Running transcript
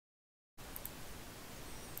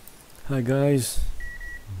Hi guys,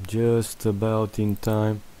 just about in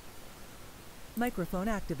time. Microphone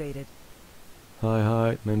activated.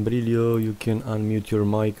 Hi, Membrilio, you can unmute your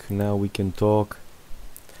mic, now we can talk.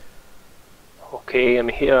 Okay, I'm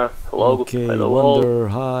here. Hello, Okay, hello all. Wonder,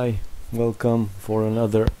 hi, welcome for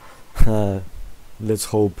another, let's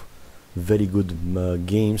hope, very good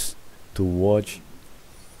games to watch.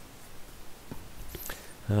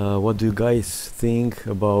 What do you guys think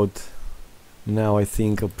about? Now I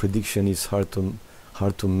think a prediction is hard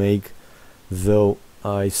to make, though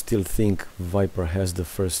I still think Viper has the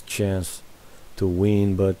first chance to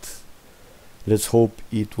win, but let's hope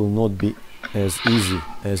it will not be as easy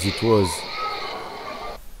as it was.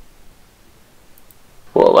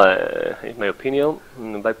 Well, in my opinion,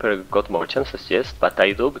 Viper got more chances, yes, but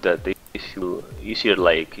I hope that this is easier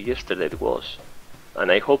like yesterday it was,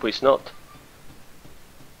 and I hope it's not.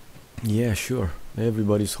 Yeah, sure.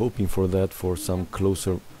 Everybody's hoping for that, for some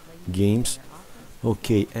closer games.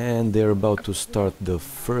 Okay, and they're about to start the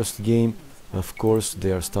first game. Of course,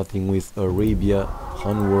 they are starting with Arabia,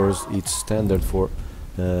 Conquerors. It's standard for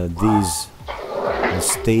this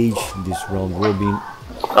stage, this round robin.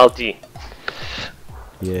 LG.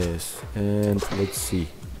 Yes, and let's see.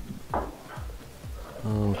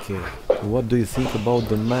 Okay, what do you think about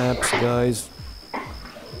the maps, guys?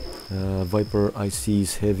 Viper, I see,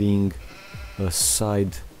 is having a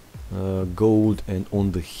side gold and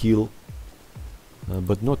on the hill,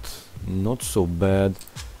 but not so bad.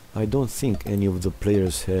 I don't think any of the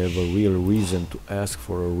players have a real reason to ask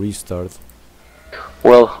for a restart.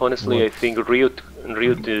 Well, honestly, I think Riut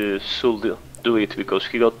should do it because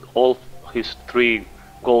he got all his 3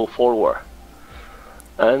 goal forward,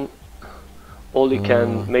 and only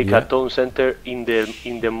can make a town center in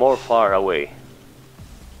the more far away.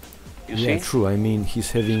 You yeah, see? true. I mean,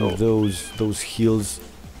 he's having those hills.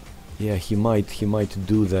 Yeah, he might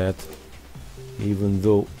do that, even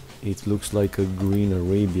though it looks like a green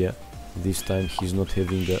Arabia. This time he's not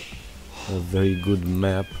having a very good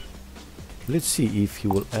map. Let's see if he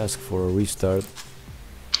will ask for a restart.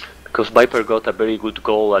 Because Viper got a very good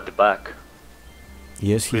goal at the back.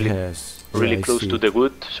 Yes, he has. Really Yeah, close to the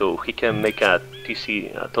wood, so he can make a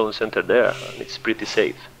TC, a town center there, and it's pretty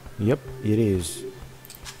safe. Yep, it is.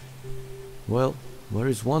 Well, where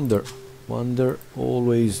is Wonder? Wonder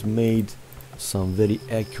always made some very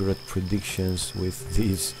accurate predictions with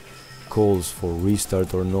these calls for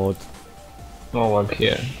restart or not. Oh, I'm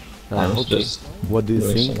here. I'm Okay. just What do you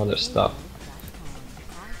doing think? some other stuff.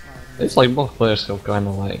 It's like both players have kind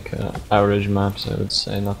of like average maps, I would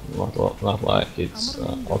say. Not like it's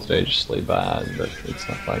outrageously bad, but it's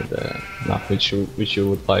not like the map which you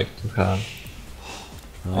would like to have.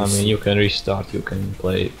 I mean, you can restart, you can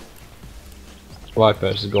play.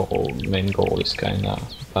 Viper's main goal is kinda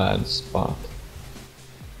bad spot.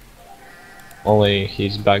 Only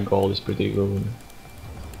his back goal is pretty good.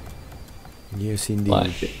 Yes, indeed.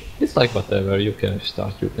 Like, it's like whatever, you can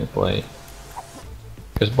restart, you can play.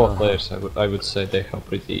 Because both players, I would say they have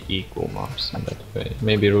pretty equal maps in that way.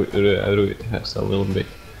 Maybe Riut has a little bit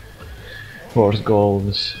worse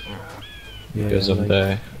goals because of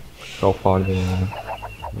how far they are.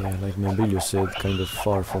 Yeah, like Memb said, kind of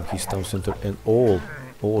far from his town center and all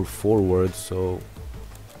forward, so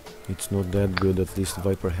it's not that good. At least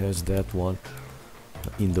Viper has that one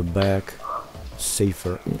in the back,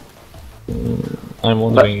 safer. I'm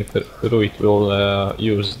wondering if Riut will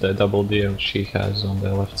use the double deer she has on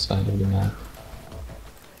the left side of the map.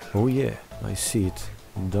 Oh yeah, I see it.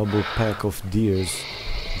 Double pack of deers.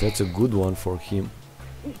 That's a good one for him,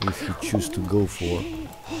 if he chooses to go for.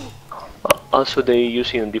 Also, they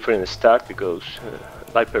using a different start because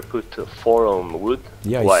Viper put 4 on wood,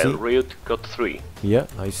 Yeah, while Riut got 3. Yeah,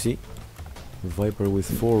 I see. Viper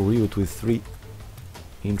with 4, Riut with 3.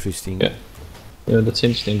 Interesting. Yeah, that's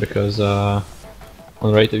interesting because on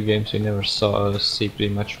rated games we never see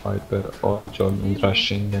pretty much Viper or Jordan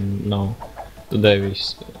rushing, and now today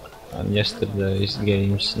and yesterday's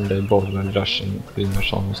games they both were rushing pretty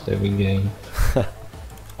much almost every game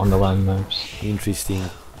on the land maps. Interesting.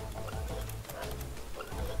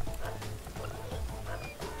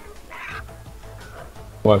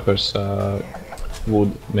 Viper's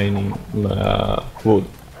wood mainly wood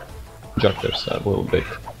juckers a little bit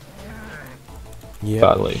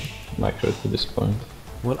badly accurate to this point.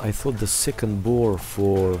 Well, I thought the second bore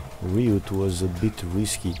for Riut was a bit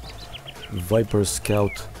risky. Viper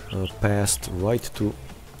scout passed right to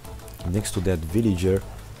next to that villager,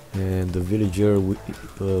 and the villager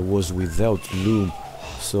was without loom.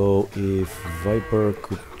 So if Viper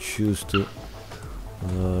could choose to,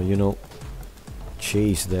 you know,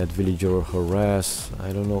 chase that villager or harass,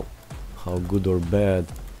 I don't know how good or bad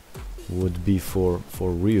would be for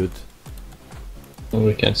Riut. And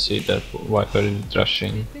we can see that Viper is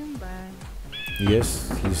rushing.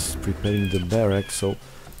 Yes, he's preparing the barrack, so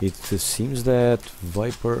it seems that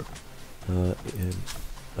Viper,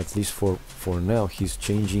 at least for now, he's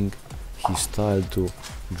changing his style to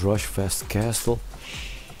rush fast castle,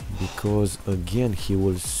 because again he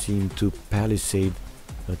will seem to palisade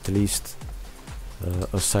at least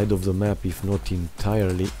a side of the map, if not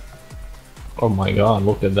entirely. Oh my god,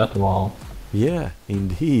 look at that wall. Yeah,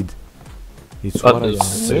 indeed. It's What what I is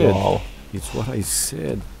said. wall? It's what I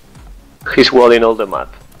said. He's walling all the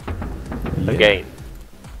map Yeah. again.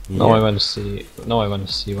 Now I Yeah. want to see. Now I want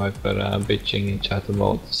to see Viper bitching in chat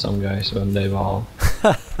about some guys when they wall.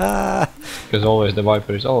 Because always the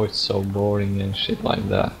Viper is always so boring and shit like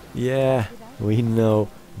that. Yeah, we know,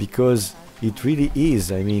 because it really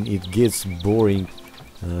is. I mean, it gets boring.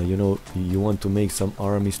 You know, you want to make some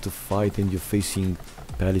armies to fight and you're facing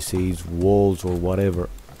palisades, walls or whatever.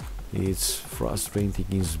 It's frustrating,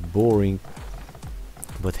 it's boring.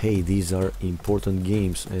 But hey, these are important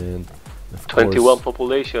games, and of 21 course,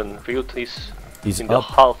 population. Riut is in the up.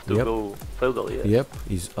 half to Yep. go feudal. Yes. Yep,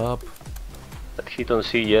 is up. But he don't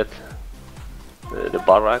see yet the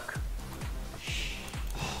barrack.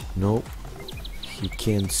 No, he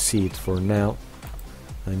can't see it for now.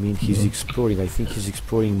 I mean, he's exploring. I think he's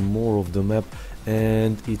exploring more of the map,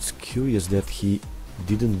 and it's curious that he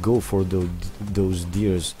didn't go for those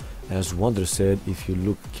deers. As Wonder said, if you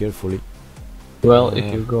look carefully. Well, if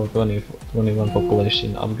you go 21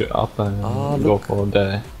 population up and go look. for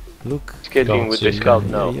the Look. He's getting with the Don't see scout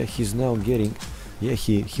them. now. Yeah, he's now getting. Yeah,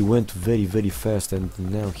 he went very fast, and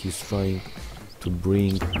now he's trying to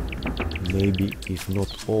bring maybe, if not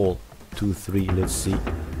all, 2-3. Let's see.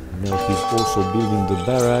 Now he's also building the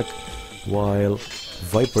barrack, while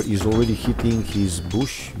Viper is already hitting his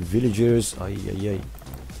bush villagers. Ay.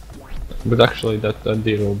 But actually that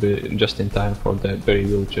deer will be just in time for the berry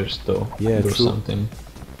villagers to Yeah, do true. something.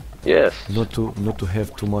 Yes. Not to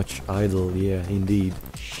have too much idle. Yeah, indeed.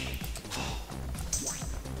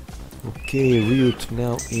 Okay, Riut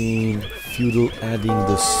now in feudal, adding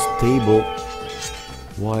the stable,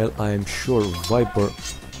 while I'm sure Viper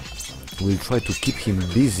will try to keep him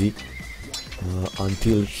busy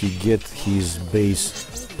until he get his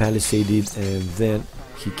base palisaded, and then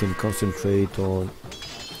he can concentrate on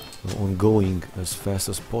going as fast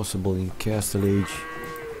as possible in Castle Age,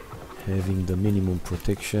 having the minimum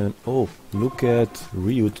protection. Oh, look at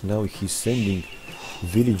Riut, now he's sending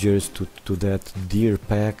villagers to that deer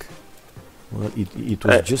pack. Well, it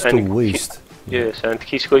was just a and waste. Yes, and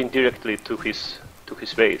he's going directly to his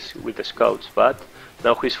base with the scouts, but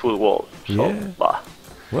now he's full wall. So, Yeah.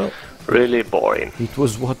 Well, really boring. it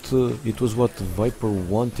was what Viper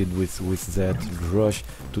wanted with that rush,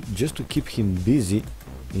 just to keep him busy,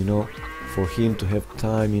 you know, for him to have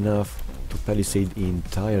time enough to palisade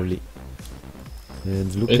entirely.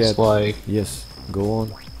 And look It's at like yes, go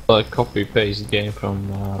on. a copy-paste game from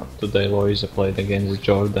today Loisa played against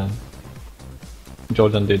Jordan.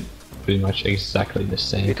 Jordan did pretty much exactly the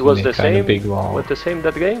same. It was in the a kind same. of big wall. Was the same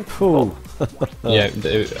that game? Oh, Yeah,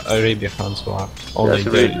 the Arabia Khans war. Only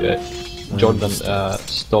That's Jordan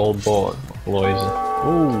stole board of Loisa.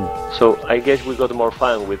 oh, So I guess we got more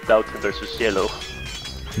fun with Doughton versus Yellow.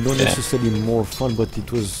 not Yeah. necessarily more fun, but it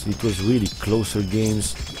was really closer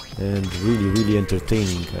games and really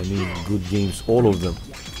entertaining. I mean, good games, all of them.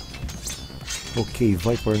 Okay,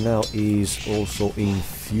 Viper now is also in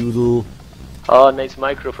feudal. Oh, nice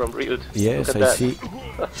micro from Riut. Yes, Look at I that. see.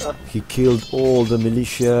 He killed all the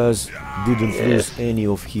militias, didn't Yes. lose any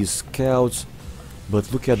of his scouts. But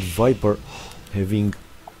look at Viper having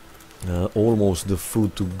almost the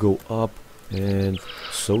food to go up, and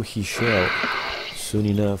so he shall soon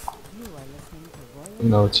enough.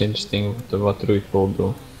 No, it's interesting what Ruit will do.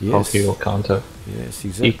 How Yes, he will counter. yes,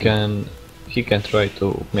 exactly. He can try to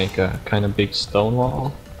make a kind of big stone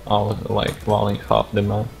wall, out like walling half the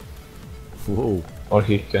map. Whoa, Or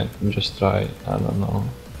he can just try, I don't know,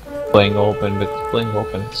 playing open, but playing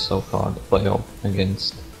open is so hard to play open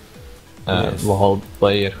against Yes. walled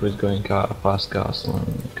player who's going fast castle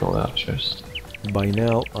and call archers. by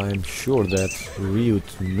now I'm sure that Riut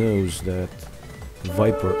knows that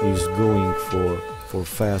Viper is going for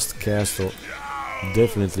fast castle.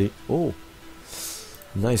 Definitely. Oh,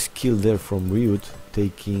 nice kill there from Riut,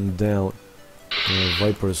 taking down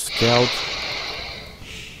Viper's scout.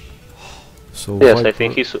 So Yes, Viper,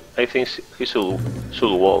 I think he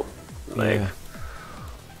should wall. Like, yeah.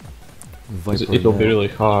 Viper It will be now. really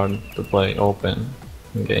hard to play open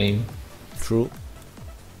game. True.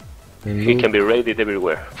 And he look, can be raided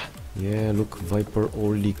everywhere. yeah, look, Viper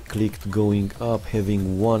already clicked going up,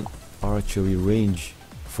 having one archery range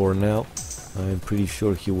for now. I'm pretty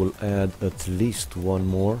sure he will add at least one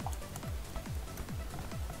more.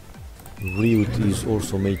 Riut is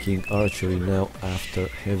also making archery now after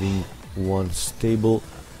having one stable.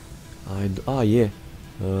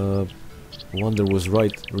 Wonder was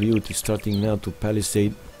right. Riut is starting now to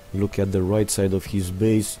palisade. Look at the right side of his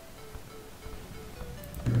base.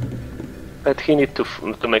 But he needs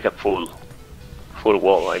to make a full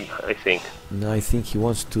wall, I think. No, I think he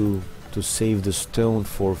wants to save the stone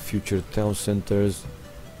for future town centers.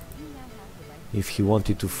 If he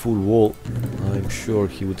wanted to full wall, I'm sure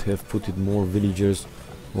he would have put it more villagers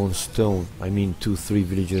on stone. I mean 2-3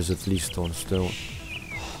 villagers at least on stone.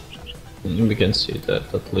 We can see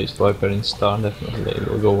that at least Viper in Star definitely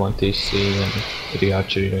will go 1 TC and 3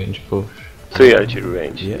 archery range push. 3 archery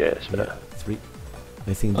range, Yeah, yes. yeah, 3.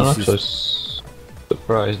 I think I'm this actually is...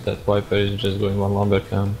 surprised that Viper is just going one lumber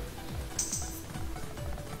camp.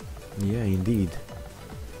 Yeah, indeed.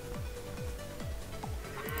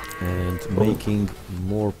 And making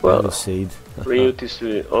more Well, palisade. Riut is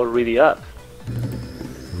already up.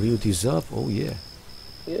 Riut is up, oh yeah.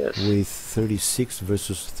 Yes. With 36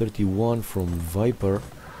 versus 31 from Viper.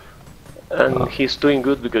 And he's doing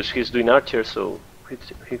good because he's doing archer, so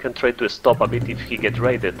he can try to stop a bit if he gets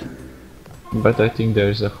raided. But I think there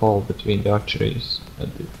is a hole between the archeries.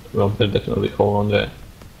 Well, there's definitely a hole on there.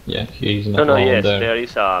 Yeah, he's not No, on yes, there. there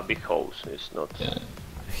is a big hole. It's not. Yeah.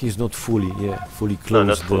 He's not fully closed. No,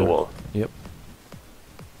 not full there. wall. Yep.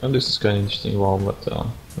 And this is kind of interesting wall, but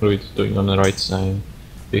Riut doing on the right side.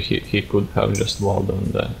 He could have just walled on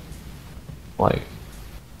the, like,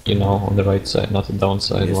 you know, on the right side, not the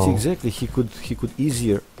downside Yes, wall. exactly. He could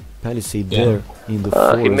easier palisade Yeah. there in the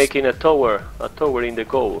forest. He's making a tower in the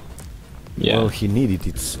goal. Yeah. Well, he needed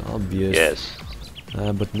it, it's obvious. Yes.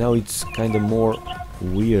 But now it's kind of more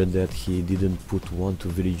weird that he didn't put 1-2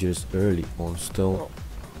 villagers early on stone.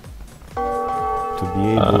 To be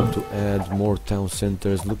able to add more town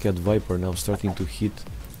centers. Look at Viper now starting to hit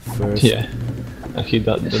first. Yeah. And he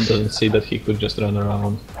doesn't see that he could just run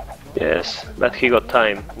around. Yes, but he got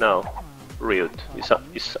time now. Riut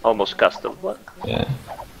is almost custom. What? Yeah.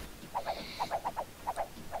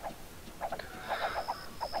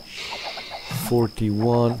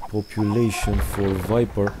 .41 population for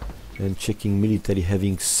Viper, and checking military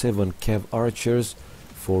having 7 cav archers.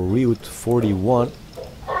 For Riut 41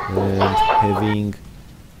 and having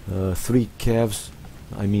 3 cavs,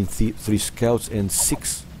 I mean 3 scouts and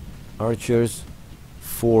 6 archers,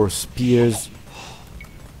 4 spears,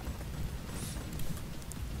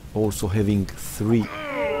 also having 3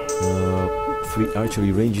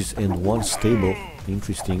 archery ranges and 1 stable.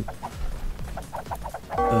 Interesting.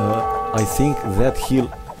 I think that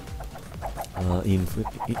hill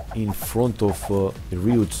in front of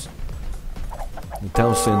Riut's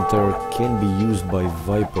town center can be used by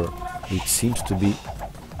Viper. It seems to be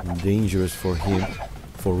dangerous for him,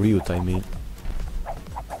 for Riut I mean.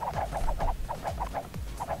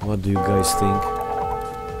 What do you guys think?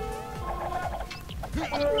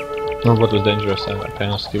 No, what was dangerous? I can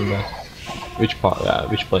ask you that.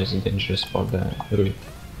 Which place is dangerous for the Riut?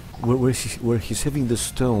 Where he's having the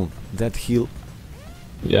stone, that hill.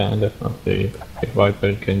 Yeah, definitely. If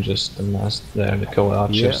Viper can just amass there the cover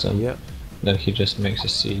archers and then he just makes a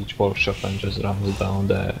siege workshop and just runs down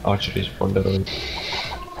the archeries for the Riut.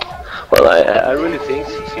 Well, I really think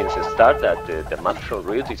since the start that the map from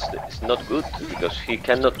Riut is not good because he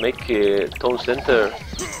cannot make a town center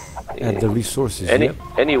At the resources,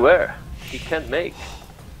 anywhere. He can't make.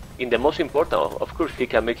 In the most important, of course, he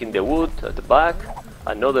can make in the wood at the back,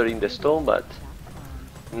 another in the stone, but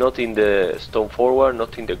not in the stone forward,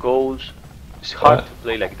 not in the goals. It's hard to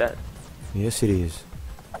play like that. Yes, it is.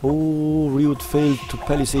 Oh, Riut failed to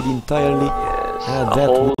palisade entirely. Yes,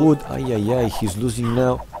 That wood, he's losing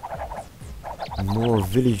now. More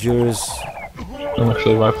villagers. And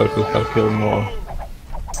actually Viper could have killed more.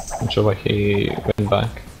 Not sure why he went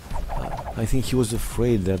back. I think he was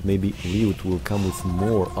afraid that maybe Riut will come with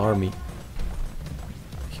more army.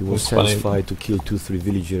 He was satisfied to kill 2-3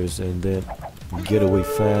 villagers and then get away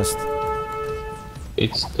fast.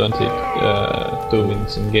 It's 22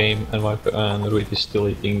 minutes in game and Viper and Riut is still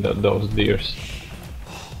eating those deers.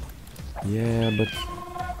 Yeah, but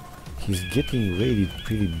he's getting raided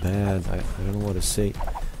pretty bad. I don't know what to say.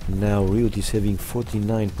 Now Riut is having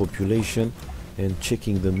 49 population, and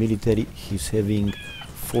checking the military, he's having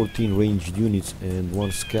 14 ranged units and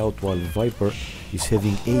 1 scout, while Viper is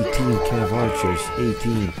having 18 cav archers,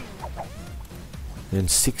 18 and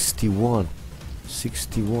 61,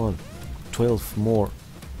 12 more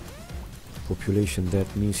population.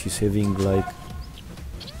 That means he's having like,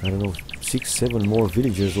 I don't know, 6-7 more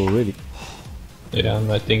villagers already. Yeah,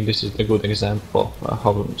 and I think this is a good example of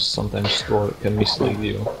how sometimes score can mislead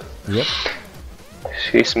you. Yep.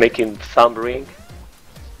 She's making thumb ring.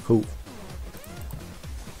 Who?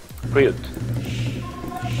 Riut.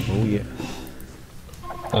 Oh yeah.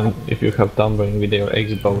 And if you have tumbling with your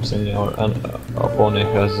X-bows and your opponent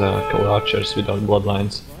has cold archers without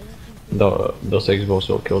bloodlines, those X-bows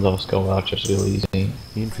will kill those cold archers really easy.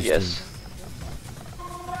 Interesting. Yes.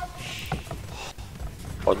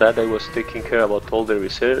 For that I was taking care about all the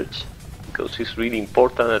research, because it's really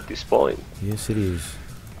important at this point. Yes, it is.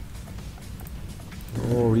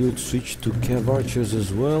 Oh, Riut switched to cav archers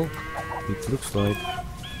as well. It looks like.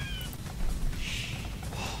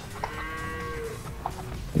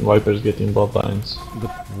 Viper's getting bloodlines.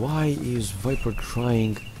 But why is Viper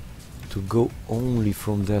trying to go only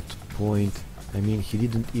from that point? I mean, he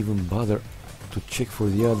didn't even bother to check for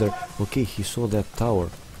the other. Okay, he saw that tower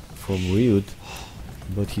from Riut,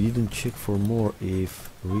 but he didn't check for more if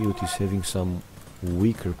Riut is having some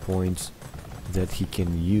weaker points that he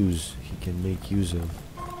can use, he can make use of.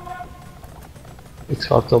 It's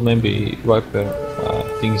hard to maybe Viper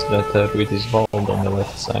thinks that Riut is bold on the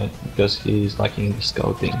left side because he is lacking the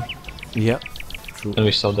scouting. Yeah, true. And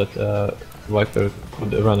we saw that Viper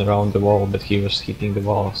could run around the wall, but he was hitting the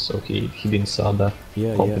wall, so he didn't saw that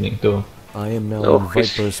opening too. I am now No, on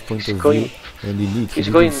Viper's point of view, and indeed he he's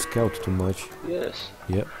didn't going- scout too much. Yes.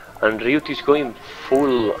 Yeah. And Riut is going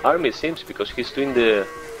full army seems, because he's doing the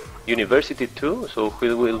university too, so he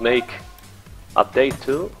will make update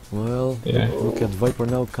too. Well, Yeah. look at Viper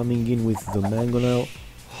now coming in with the mango now.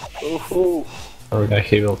 Oh, Or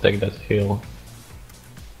he will take that hill.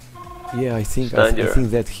 Yeah, I think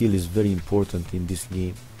that heal is very important in this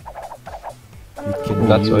game. It can be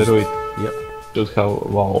That's why used. Riut Yeah. should have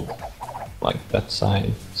walled like that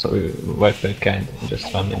side, so Viper can't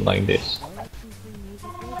just run in like this.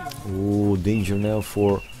 Oh, danger now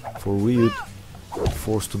for Riut.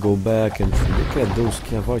 Forced to go back, and look at those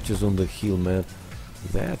cav archers on the hill, man.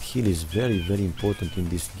 That hill is very, very important in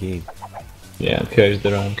this game. Yeah, here is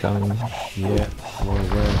the ram coming. Yeah, one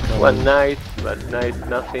ram coming. one night,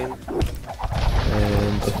 nothing.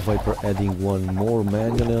 And Viper adding one more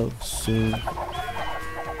mangonel soon.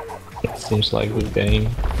 It seems like good game.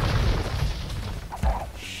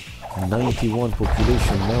 91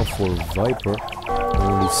 population now for Viper,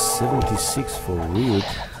 only 76 for Riut.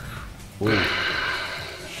 Oh.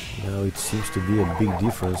 Now it seems to be a big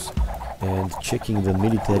difference. And checking the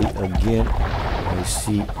military again, I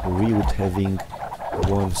see Riut having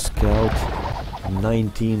one scout,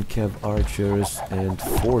 19 cav archers and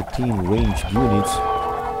 14 ranged units.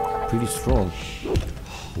 Pretty strong.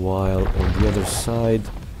 While on the other side,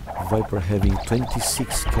 Viper having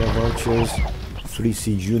 26 cav archers, 3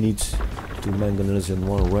 siege units, 2 mangonels and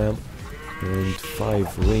 1 ram, and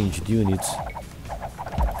 5 ranged units.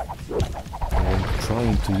 And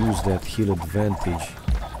trying to use that hill advantage.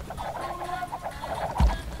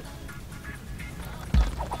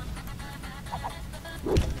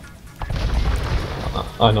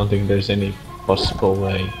 I don't think there's any possible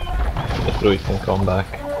way that Riut can come back.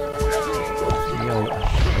 Yeah,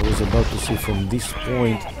 I was about to say from this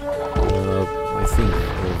point, I think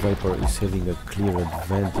Viper is having a clear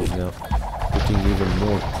advantage now, putting even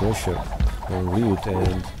more pressure on Riut,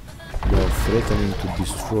 and they are threatening to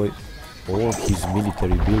destroy all his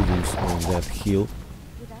military buildings on that hill.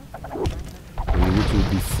 Riut will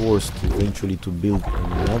be forced eventually to build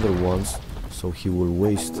another ones, so he will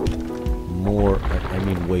waste more.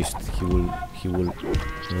 He will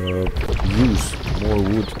use more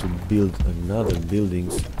wood to build another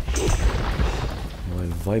buildings,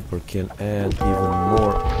 while Viper can add even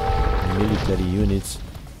more military units.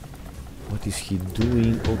 What is he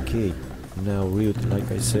doing? Okay, now Riut,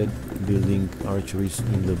 like I said, building archeries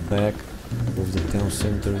in the back of the town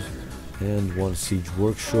centers and one siege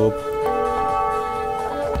workshop.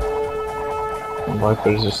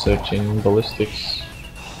 Viper is just searching ballistics.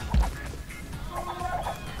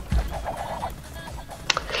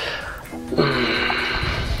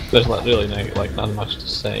 There's not really not much to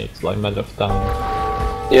say. It's like matter of time.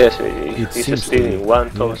 Yes, It he's seems still to be, in one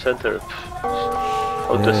town yeah. center.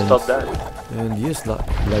 How to stop that? And yes, like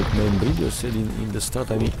Memb said in the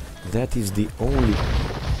start, I mean, that is the only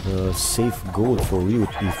safe goal for Riut,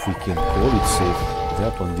 if we can call it safe.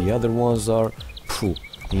 That one. The other ones are, phew,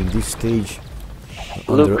 in this stage,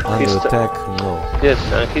 under attack, no. Yes,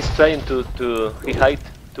 and he's trying to he hide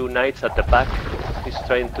 2 knights at the back. He's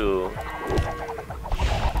trying to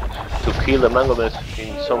kill the mangoes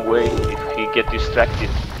in some way if he get distracted.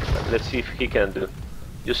 Let's see if he can do.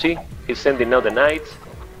 You see, he's sending now the knights,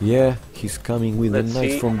 Yeah, he's coming with a Let's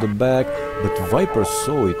knife see. from the back, but Viper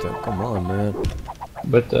saw it. Come on, man.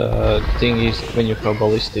 But the thing is, when you have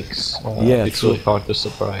ballistics, Yeah, it's true. really hard to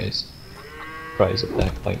surprise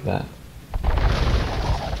attack like that.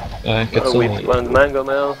 With Katsuni, one mango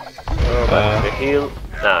mail. Back to the hill.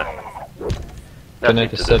 Nah. Nothing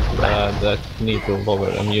Kaneta to said do. that you need to lower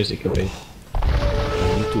the music a bit.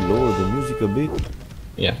 I need to lower the music a bit.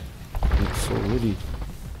 Yeah. It's already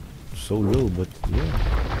so low, but yeah,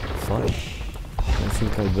 fine. I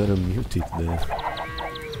think I better mute it there.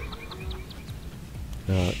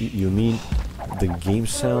 You mean the game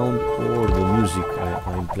sound or the music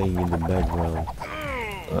I'm playing in the background?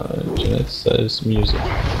 It says music.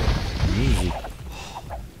 Music.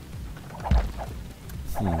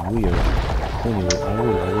 Weird. Anyway, I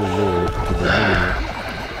will lower it to the minimum.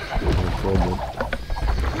 No problem.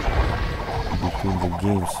 Between the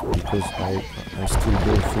games, because I still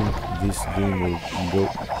don't think this game will go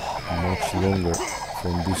much longer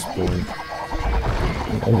from this point.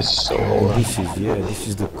 And this is so Oh, low. this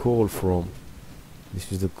is the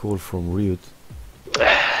call from Riut.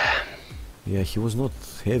 Yeah, he was not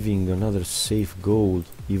having another safe gold.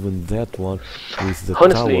 Even that one with the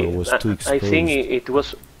Honestly, tower was too I exposed. think it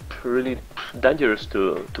was really dangerous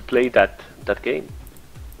to play that game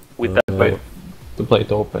with that. To play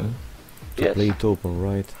it open. Yes. Play it open,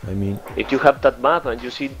 right? I mean, If you have that map and you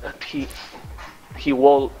see that he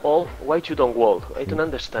wall all, why you don't wall? I don't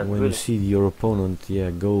understand. when Really. you see your opponent, yeah,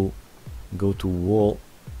 go to wall,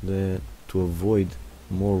 to avoid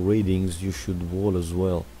more raidings, you should wall as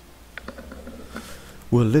well.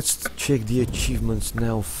 Well, let's check the achievements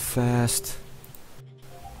now fast,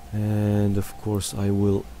 and of course I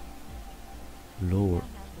will lower.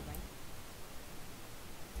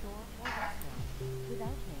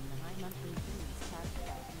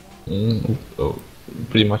 Oh,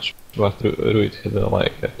 pretty much what Ruit had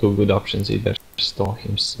like two good options: either stall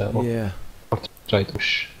himself Yeah, or try to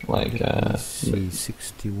push, like let's see,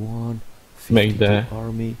 61, make 52 the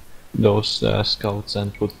army. those scouts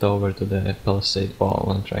and put it over to the palisade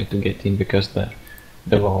wall and try to get in, because the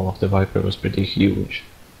wall of the Viper was pretty huge.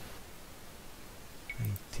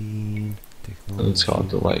 18, And it's hard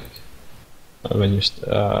to technology. like when you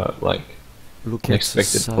like Look an at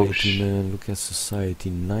expected society, push. man. Look at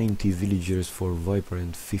society. 90 villagers for Viper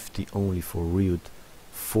and 50 only for Riut.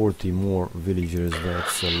 40 more villagers.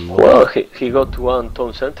 That's a lot. Well, he got one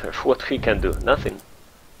town center. What he can do? Nothing.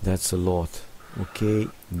 That's a lot. Okay,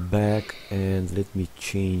 back, and let me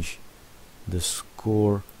change the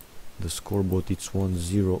score. The scoreboard, it's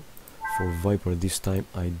 1-0 for Viper this time.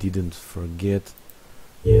 I didn't forget.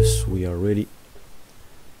 Yes, we are ready.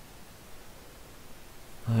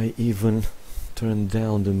 I even turned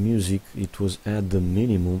down the music. It was at the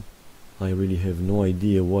minimum. I really have no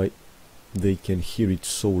idea why they can hear it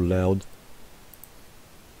so loud.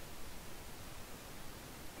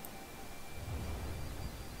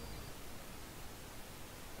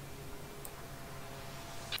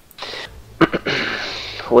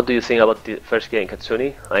 What do you think about the first game,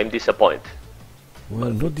 Katsuni? I'm disappointed.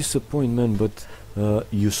 Well, not disappointment, but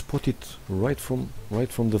you spot it right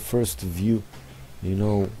from the first view. You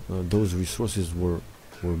know, those resources were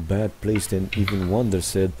bad placed, and even Wonder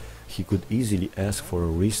said he could easily ask for a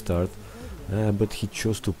restart, but he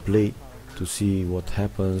chose to play to see what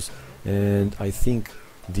happens. And I think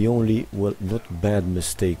the only, well, not bad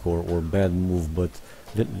mistake or bad move, but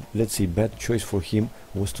let's say bad choice for him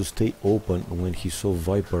was to stay open when he saw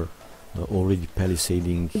Viper already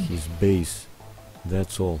palisading his base.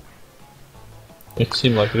 That's all. It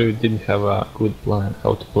seemed like Ruit didn't have a good plan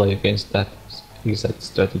how to play against that exact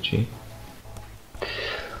strategy.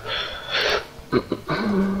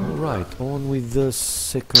 Alright, on with the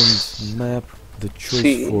second map. The choice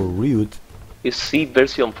See. for Riut. Is C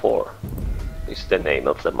version 4 is the name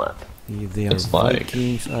of the map. They are It's like-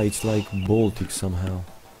 Vikings. It's like Baltic somehow.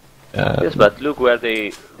 Yes, but look where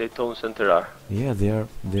the town center are. Yeah, they are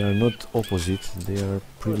not opposite. They are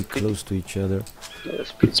pretty close to each other.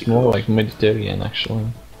 Yes, pretty It's more close. like Mediterranean actually.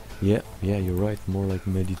 Yeah, you're right. More like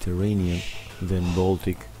Mediterranean than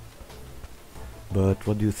Baltic. But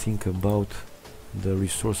what do you think about the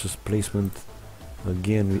resources placement?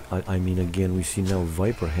 Again, again, we see now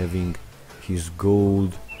Viper having his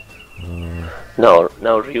gold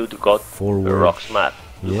Now Riut got the forward. rocks map.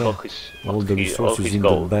 Look Yeah, all the all resources his in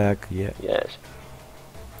gold. the back. Yeah, Yes.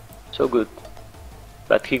 So good.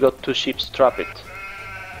 But he got 2 ships trapped.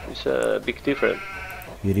 It's a big difference.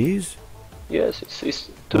 it is. Yes, it's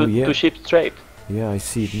Oh, yeah. 2 ships trapped. Yeah, I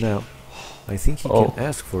see it now. I think he Oh. can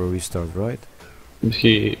ask for a restart, right?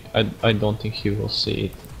 I don't think he will see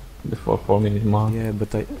it before 4-minute mark. Yeah,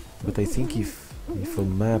 but I think If a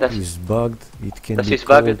map That's- is bugged, it can That's be his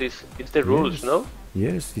bug. called... It's the rules, Yes. no?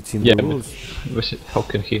 Yes, it's in Yeah, the but rules. how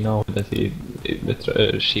can he know that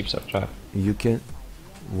the sheep are trapped? You can...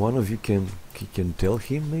 One of you can tell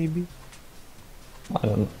him, maybe? I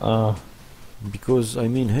don't. Because, I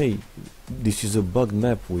mean, hey, this is a bugged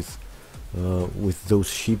map with those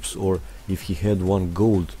ships, or if he had one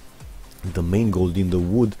gold, the main gold in the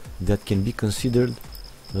wood, that can be considered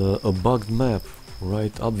a bugged map,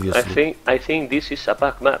 right? Obviously. I think this is a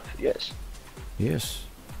bug map. Yes. Yes,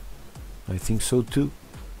 I think so too.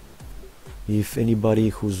 If anybody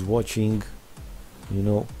who's watching, you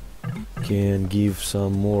know, can give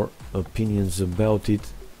some more opinions about it.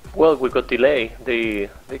 Well, we got delay. They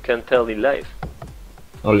can tell in live.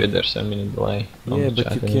 Only there's a minute delay. on Yeah, the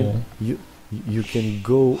but you chat can anyway. you can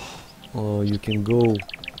go you can go.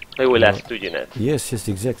 I will Uh, ask to Jeanette. Yes,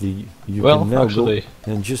 exactly. You Well, can now actually,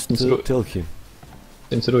 go and just it's ro- tell him.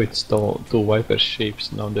 since Riut stole two Viper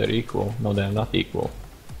ships, now they're equal. Now they're not equal.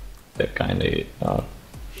 They're kinda.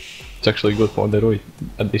 It's actually good for the Riut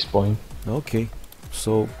at this point. Okay,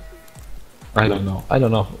 so I don't know. I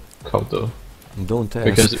don't know how to. don't ask,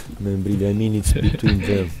 Because- Memb, really. I mean, it's between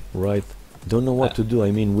them, right? Don't know what to do.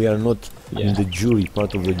 I mean, we are not in Yeah. the jury,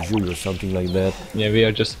 part of the jury or something like that. Yeah, we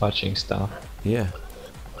are just watching stuff. Yeah.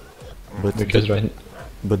 But Because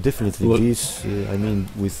but definitely Look- this, I mean,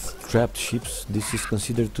 with trapped ships, this is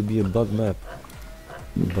considered to be a bug map.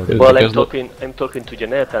 Bug Well, because look- I'm talking to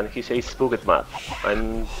Jeanette, and he says bugged map.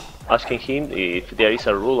 I'm asking him if there is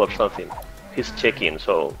a rule or something. He's checking,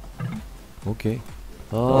 so Okay.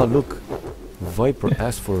 Ah, look, Viper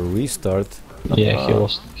asked for a restart. Yeah,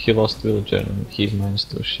 he lost villager and he's minus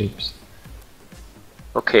two ships.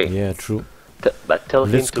 okay. Yeah, true. But tell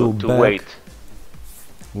him Let's go to back. wait.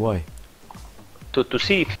 Why? To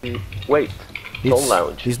see if he wait. Don't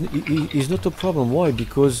lounge. It's not a problem. Why?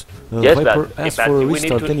 Because Yes, Viper but, asked but for a we need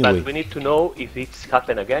restart to, anyway. but we need to know if it's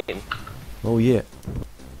happened again. Oh yeah.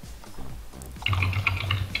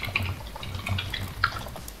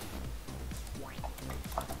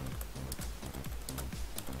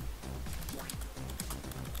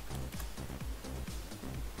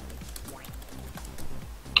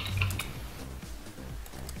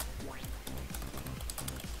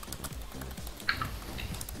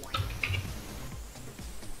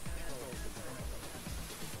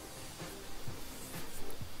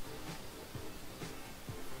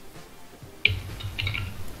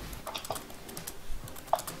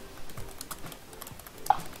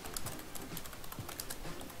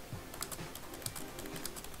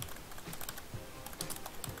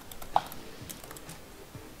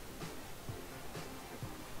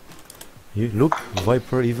 Look,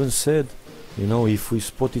 Viper even said, you know, if we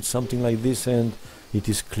spotted something like this and it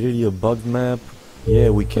is clearly a bugged map, yeah,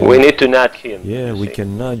 we can. We need to nudge him. Yeah, you we see.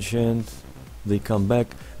 can nudge and they come back.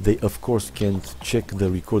 They of course can't check the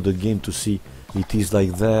recorded game to see it is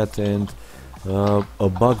like that, and a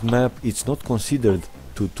bugged map, it's not considered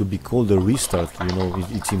to be called a restart. You know,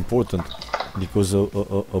 it's important because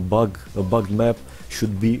a bugged map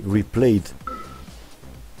should be replayed.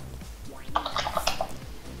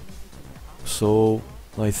 So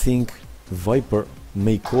I think Viper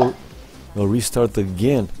may call a restart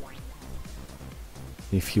again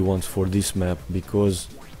if he wants for this map, because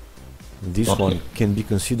this Okay. one can be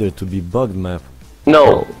considered to be bugged map.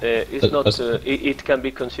 No, it's not. as- It can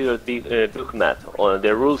be considered book map.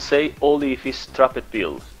 The rules say only if it's trapped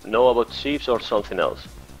build. No about ships or something else.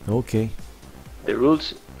 Okay. The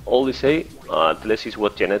rules only say, this is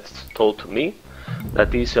what Janet told to me,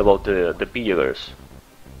 that is about the villagers.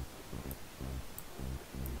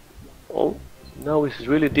 Oh, now it's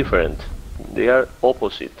really different. They are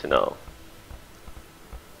opposite now.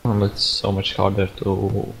 Well, it's so much harder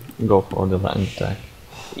to go for the land attack.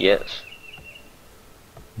 Yes.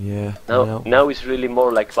 Yeah. Now it's really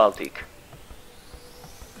more like Baltic.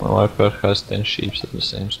 Well, Viper has 10 ships at the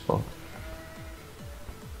same spot.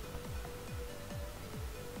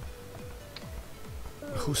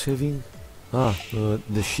 Who's having?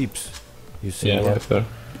 The ships. You see? Yeah, Viper.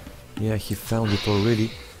 Yeah, he found it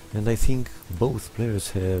already, and I think both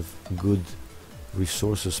players have good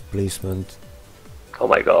resources placement. Oh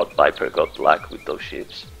my god, Viper got luck with those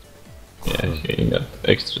ships. Yeah, he got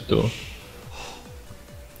extra too.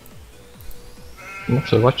 I'm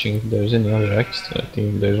also watching if there's any other extra. I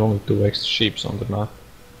think there's only 2 extra ships on the map.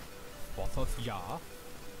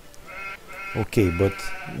 Okay, but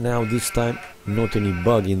now this time not any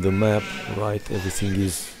bug in the map, right? Everything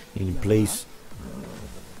is in place.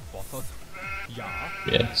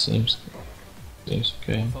 Yeah, it seems. Seems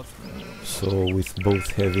okay. So with both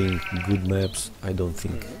having good maps, I don't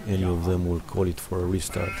think any of them will call it for a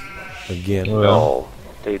restart again. No,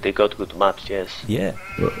 they got good maps, yes. Yeah,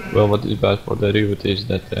 Well, what is bad for the Riut is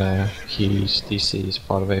that his TC is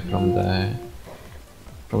far away from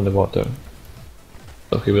the water,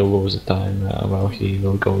 so he will lose the time while he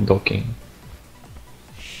will go docking.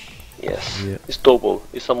 Yes, Yeah. it's double.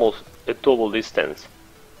 It's almost a double distance.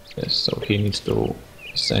 Yes, so he needs to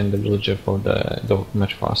send the villager for the dock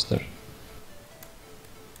much faster.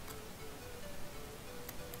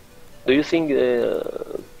 Do you think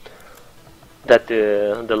that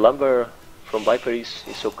the lumber from Viper is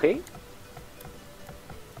okay?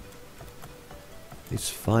 it's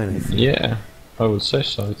fine, I think. Yeah, I would say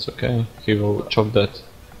so. It's okay. He will chop that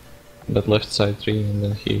left side tree, and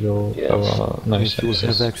then he will Yes. have a nice He will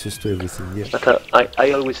access. have access to everything, yeah. But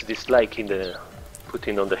I always dislike in the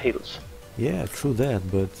putting on the hills. Yeah, true that,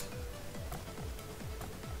 but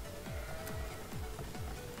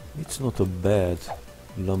it's not a bad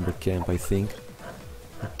lumber camp, I think.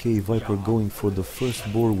 Okay, Viper going for the first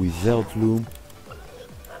boar without loom.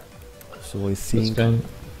 So I It's think, kind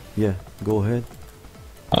yeah, go ahead.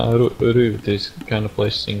 Riut is kind of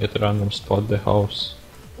placing at a random spot the house,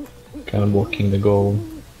 kind of blocking the goal.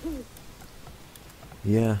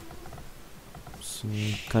 Yeah, so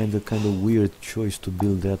kind of weird choice to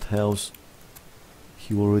build that house.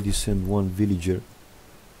 He already sent one villager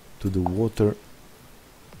to the water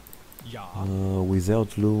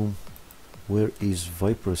without loom. Where is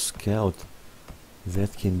Viper Scout?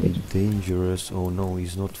 That can be dangerous. Oh no,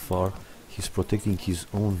 he's not far. He's protecting his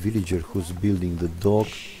own villager who's building the dock.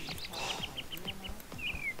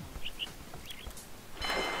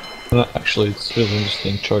 Actually, it's really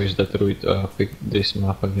interesting choice that Riut picked this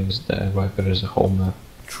map against the Viper as a home map.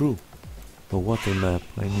 True, a water map.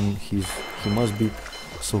 I mean, he must be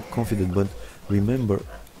so confident. But remember,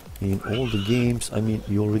 in all the games, I mean,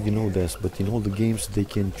 you already know this, but in all the games they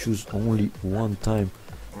can choose only one time.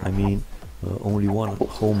 I mean, only one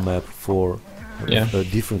home map for Yeah.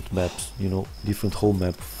 different maps. You know, different home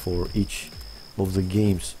map for each of the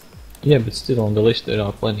games. Yeah, but still on the list there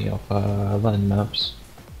are plenty of land maps.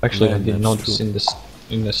 Actually, Land I did maps, notice true.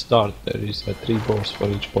 in the start there is 3 boars for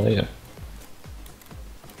each player.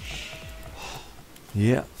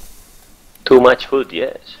 Yeah, Too much food,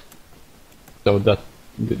 yes. So that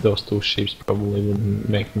those 2 ships probably wouldn't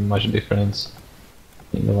make much difference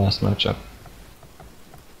in the last matchup.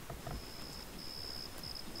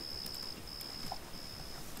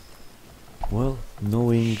 well,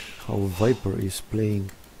 knowing how Viper is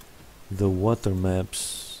playing the water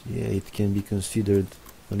maps, yeah, it can be considered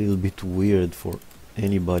a little bit weird for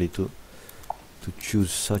anybody to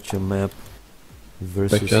choose such a map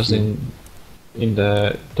versus Because him. in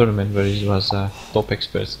the tournament where it was a top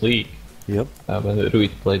experts league, Yep. when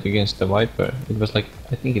Riut played against the Viper, it was like,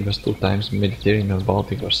 I think it was 2 times Mediterranean or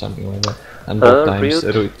Baltic or something like that, and both times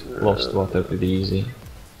Riut, Riut lost water pretty easy.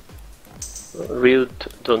 Riut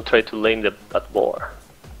don't try to lane that boar.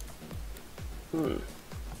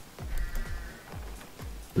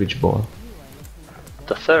 Which board?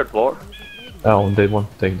 The third boar? Oh, they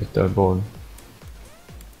want to take the third board.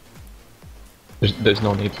 There's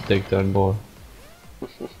no need to take third board.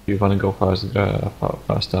 You wanna go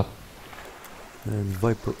fast up. And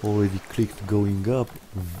Viper already clicked going up.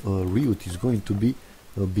 Riut is going to be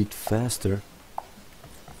a bit faster.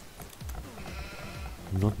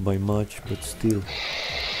 Not by much, but still.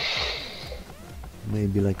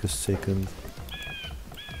 Maybe like a second.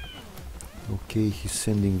 Okay, he's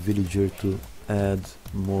sending villager to add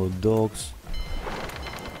more dogs.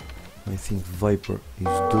 I think Viper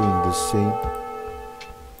is doing the same.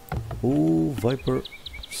 Oh, Viper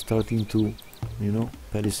starting to, you know,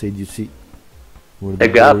 palisade, you see where the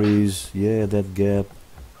gap. door is. Yeah, that gap.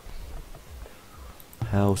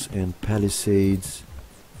 House and palisades.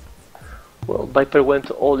 Well, Viper went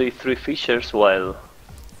only 3 fishers while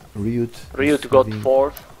Riut got having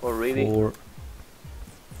 4th already. 4.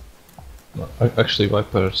 Actually,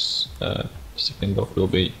 Viper's second dock will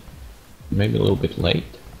be maybe a little bit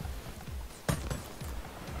late.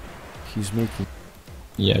 He's making.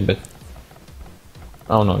 Yeah, but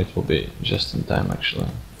oh no, it will be just in time actually.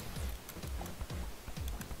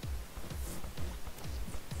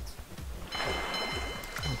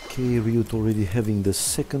 Okay, Riut already having the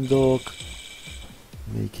second dock.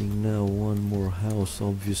 Making now one more house,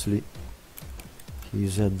 obviously.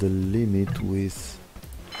 He's at the limit with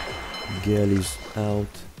galleys out.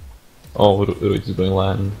 Oh, Riut is going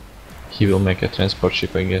land. He will make a transport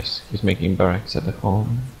ship, I guess. He's making barracks at the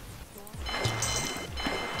home.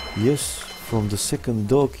 Yes, from the second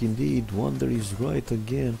dock, indeed, Wonder is right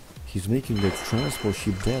again. He's making the transport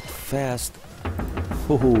ship that fast.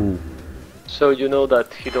 Oh. So you know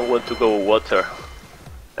that he don't want to go water.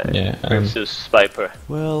 Yeah, Versus Viper.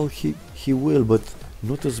 Well, he will, but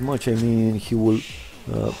not as much. I mean, he will.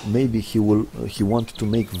 Maybe he will. He wants to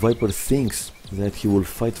make Viper thinks that he will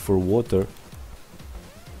fight for water.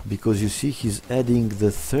 Because you see, he's adding the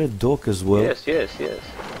third dock as well. Yes, yes, yes.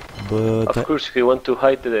 But of course, he want to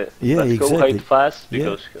hide the. Yeah, but exactly. Go hide fast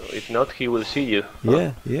because if not, he will see you.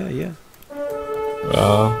 Yeah, yeah, yeah.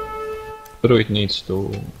 Riut needs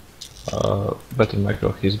to better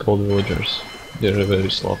macro his gold villagers. They're very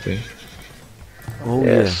sloppy. Oh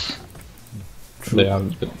yes. Yeah.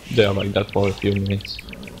 They are like that for a few minutes.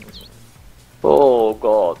 Oh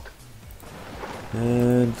god.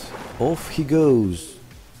 And off he goes.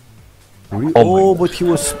 Oh but he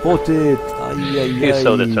was spotted. He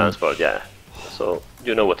saw the transport, yeah. So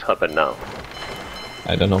you know what happened now.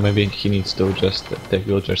 I don't know, maybe he needs to just take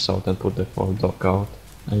villagers out and put the full dock out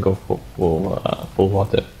and go for full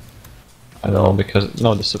water. I don't know, because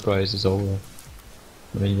now the surprise is over.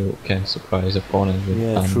 When you can surprise opponent with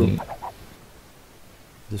landing. True.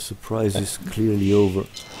 The surprise is clearly over.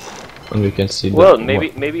 And we can see. Well,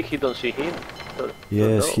 maybe he don't see him.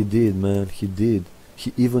 Yes, he did, man. He did.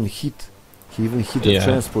 He even hit the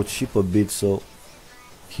transport ship a bit, so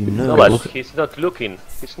he knows. No, but he's not looking.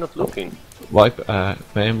 He's not looking.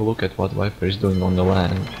 Memb, look at what Viper is doing on the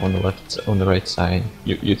land, on the left, on the right side.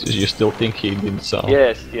 You still think he didn't saw?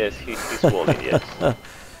 Yes, he's walling. Yes.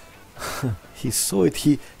 He saw it.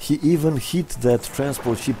 He even hit that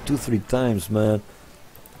transport ship 2-3 times, man.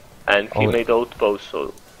 And he made outposts,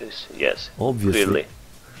 so yes, obviously, clearly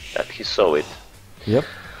that he saw it. Yep.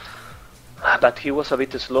 But he was a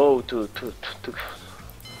bit slow to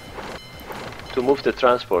move the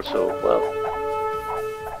transport. So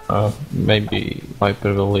well. Maybe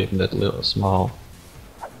Viper will leave that little small.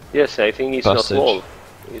 Yes, I think it's passage. not wall.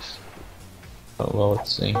 It's well,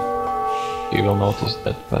 let's see. He will notice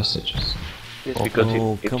that passages. yes, because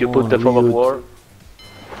if you put the fog of war,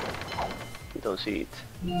 you don't see it.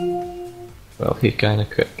 Well, he kinda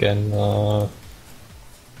can. Well,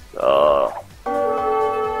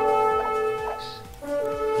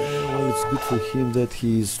 it's good for him that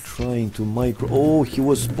he's trying to micro. Oh, he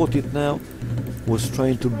was spotted now. Was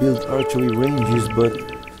trying to build archery ranges, but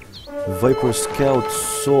Viper Scout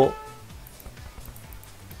saw.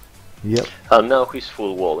 Yep. And now he's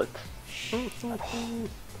full wallet.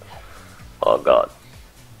 Oh god.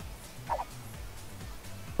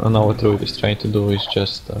 And now what Riut is trying to do is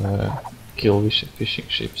just kill fishing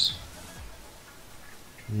ships.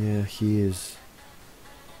 Yeah, he is.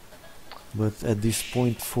 But at this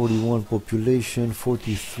point, 41 population,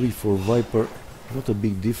 43 for Viper. Not a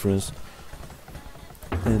big difference.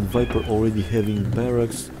 And Viper already having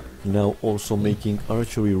barracks, now also making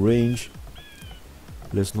archery range.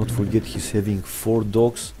 Let's not forget he's having 4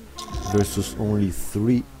 docks versus only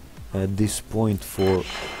 3 at this point for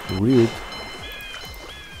Riut.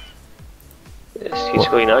 Yes, he's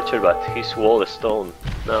going archer, but he's wall stone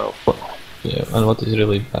now. Yeah, and what is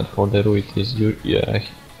really bad for the Riut is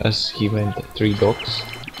as he went 3 docks,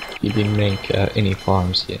 he didn't make any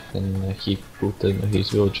farms yet, and he put his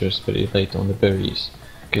villagers very late on the berries.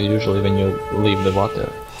 Because usually when you leave the water,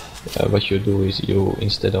 what you do is you,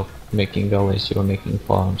 instead of making gullies, you're making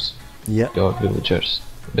farms. Yeah. Your villagers.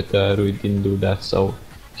 But Riut didn't do that, so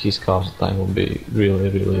his castle time will be really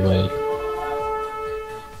late.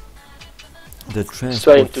 The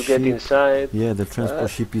transport trying to get ship, inside. yeah, the transport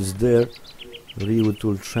ship is there. Riut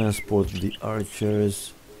will transport the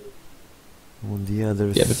archers on the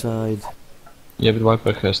other side. Yeah, but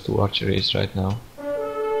Viper has 2 archeries right now.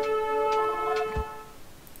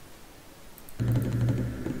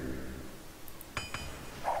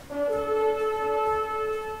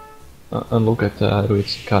 And look at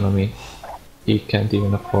Riut's economy. He can't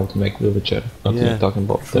even afford to make villager. Not even talking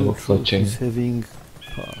about double fletching. He's having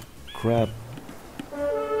crap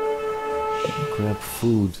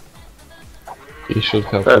food. He should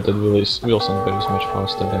have put that Wilson berries much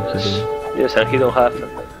faster than he did. Yes, and he don't have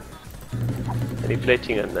any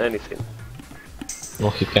fletching and anything.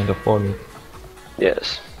 Well, he can't afford it.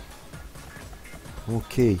 Yes.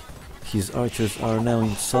 Okay, his archers are now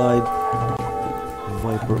inside.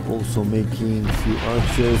 Viper also making a few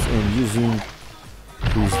archers and using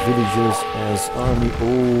his villagers as army.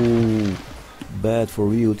 Oh, bad for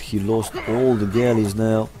Riut. He lost all the galleys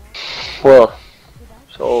now. Well,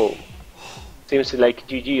 so seems like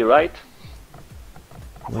GG, right?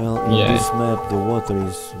 Well, in this map the water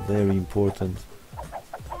is very important.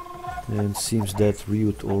 And seems that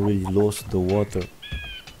Riut already lost the water.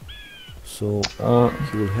 so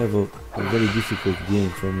he will have a very difficult game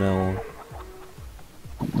from now on.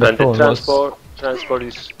 And the transport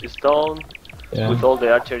is done. Yeah. Put all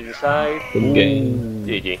the archers inside. Good game.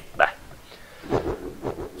 GG. Bye.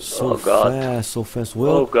 So Oh God. fast, so fast. Oh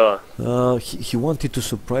Well, God. he wanted to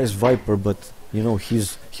surprise Viper, but you know he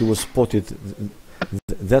was spotted.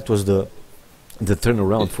 That was the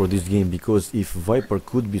turnaround for this game, because if Viper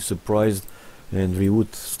could be surprised and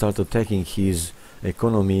Riut start attacking his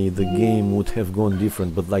economy, the game would have gone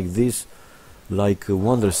different. But like this, like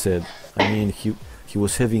Wonder said, I mean he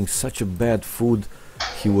was having such a bad food.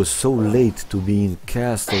 He was so late to be in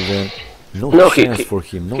castle that no chance for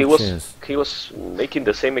him. No chance. He was making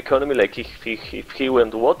the same economy like if he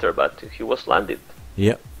went water, but he was landed.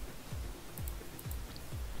 Yeah.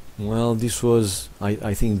 Well, this was,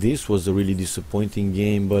 I think this was a really disappointing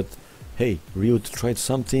game, but hey, Riut tried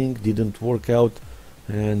something, didn't work out,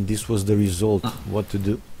 and this was the result. What to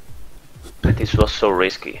do? But this was so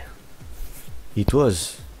risky. It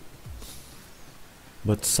was.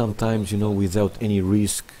 But sometimes, you know, without any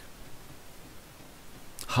risk.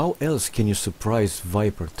 How else can you surprise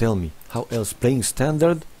Viper? Tell me. How else? Playing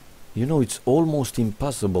standard? You know, it's almost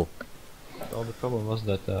impossible. Well, the problem was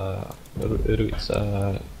that Ruit's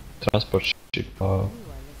transport ship,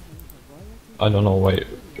 I don't know why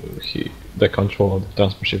the control of the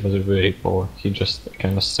transport ship was very poor. He just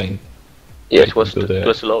kind of sank. Yeah, it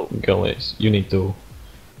was low. Gullies. You need to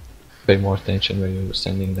pay more attention when you're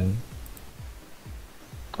sending them.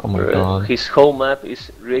 Oh my God. His home map is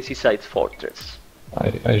Raciside Fortress. I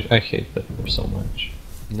hate that so much.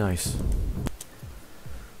 Nice.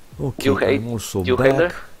 Okay, You hate? I'm also You back. hate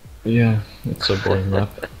that? Yeah, it's a boring map.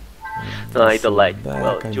 No, I don't like. back,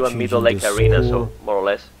 Well, I'm you and me don't changing like the arena, score. so more or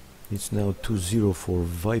less. It's now 2-0 for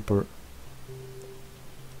Viper.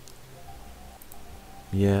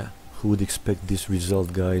 Yeah, who would expect this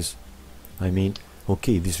result, guys? I mean,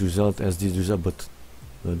 okay, this result as this result, but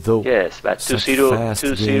though Yes, but such 2-0 fast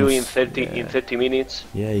 2-0 in games, 30 yeah. in 30 minutes.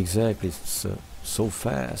 Yeah, exactly. It's so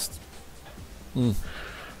fast. Mm.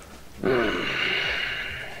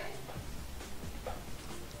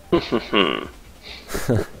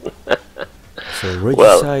 So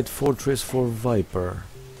Regicide Fortress for Viper.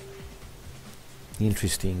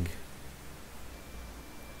 Interesting.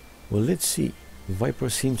 Well, let's see. Viper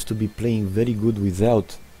seems to be playing very good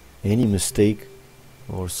without any mistake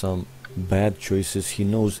or some bad choices. He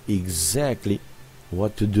knows exactly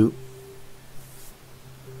what to do.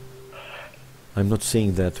 I'm not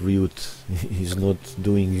saying that Riut is not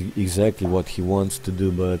doing exactly what he wants to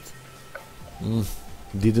do, but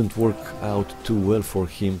didn't work out too well for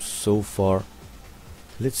him so far.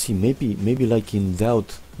 Let's see, maybe like in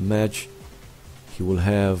Doubt match he will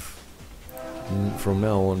have from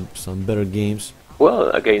now on some better games. Well,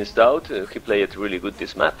 against Doubt, he played really good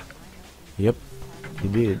this map. Yep, he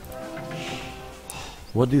did.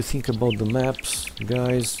 What do you think about the maps,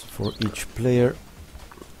 guys, for each player?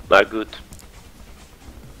 Are good.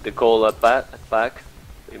 The call attack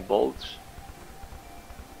in bolts,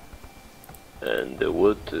 and the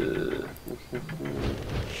wood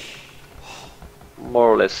more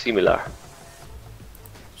or less similar.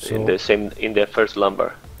 So, in the first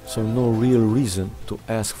lumber. so no real reason to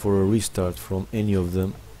ask for a restart from any of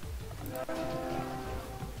them.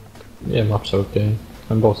 Yeah, map's okay.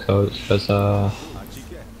 And both has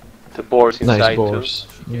The boars inside nice boars.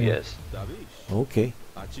 too. Yeah. Yes. Okay,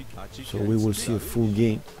 so we will see a full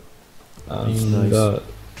game. And nice.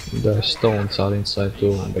 the stones are inside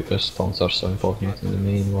too, because stones are so important in the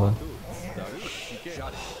main one.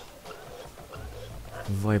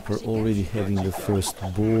 Viper already having the first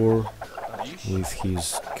boar with his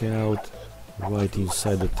scout right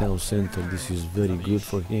inside the town center. This is very good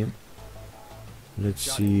for him. Let's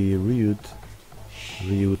see Riut.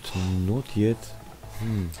 Riut not yet.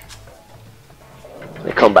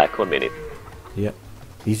 I come back 1 minute. Yeah.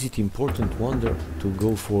 Is it important, Wonder, to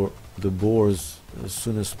go for the boars as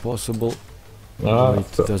soon as possible? Or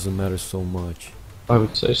it doesn't matter so much. I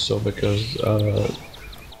would say so, because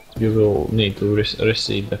you will need to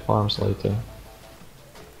receive the farms later.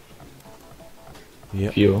 Yeah.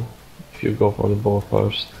 If you go for the boar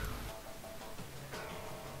first.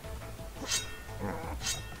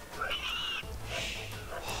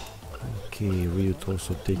 Okay, Riut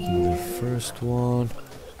also taking the first one.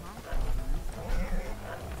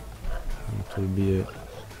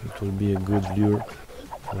 It will be a good lure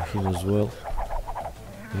for him as well.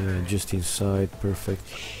 Yeah, just inside, perfect.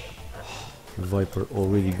 Viper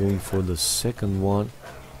already going for the second one.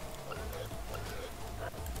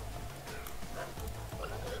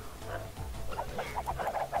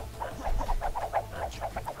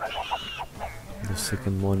 The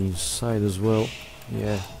second one inside as well.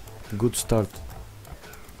 Yeah, good start.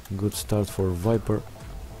 Good start for Viper.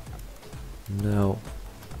 Now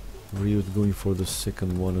Riut going for the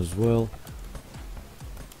second one as well.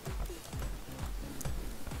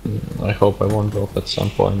 I hope I won't drop at some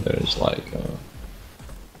point. There is like a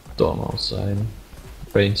storm outside,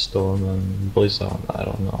 rainstorm and blizzard. I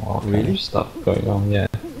don't know, all kind of stuff going on. Yeah.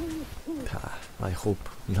 I hope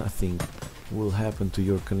nothing will happen to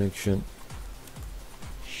your connection.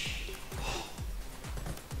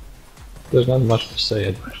 There's not much to say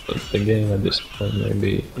at the game at this point.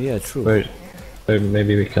 Maybe. Yeah, true. Where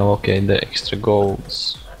maybe we can locate the extra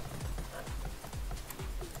golds.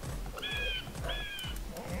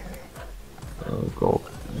 Gold.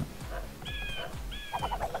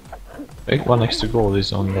 I think one extra gold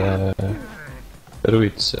is on the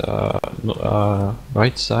Riut's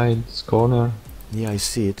right side corner. Yeah, I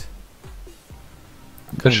see it.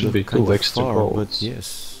 There should be two extra far, golds. but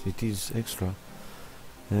yes, it is extra.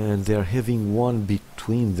 And they are having one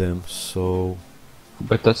between them, so...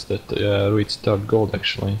 But that's the Riut's third gold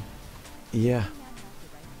actually. Yeah.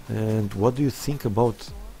 And what do you think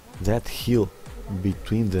about that hill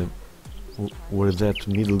between them? Where that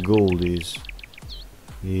middle gold is?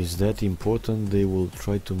 Is that important? They will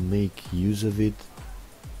try to make use of it?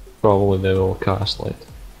 Probably they will castle it,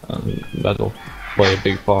 and that will play a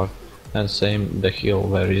big part. And same the hill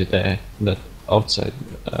where is that outside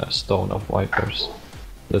stone of Vipers.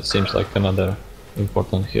 That seems like another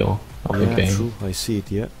important hill of the game. True, I see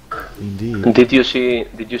it, yeah. Indeed. Did you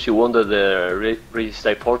see one of the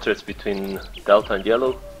registry portraits between Delta and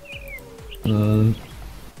Yellow?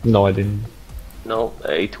 No, I didn't. No,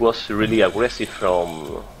 it was really aggressive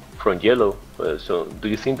from Yellow. So, do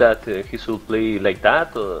you think that he should play like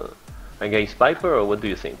that against Viper, or what do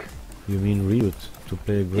you think? You mean Riut to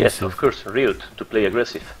play aggressive? Yes, of course, Riut to play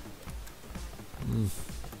aggressive.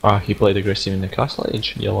 He played aggressive in the castle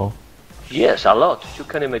age, Yellow. Yes, a lot. You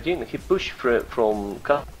can imagine he pushed from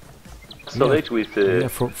castle age with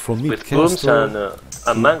from with plumes and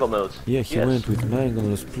mango melts. Yeah, he went with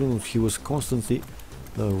mangoes, plumes. He was constantly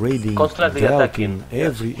raiding, constantly attacking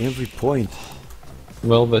every point.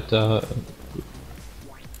 Well, but I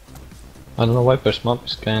don't know. Viper's map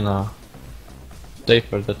is kinda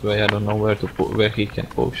safer that way. I don't know where he can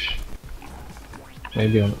push.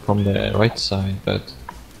 Maybe from the right side, but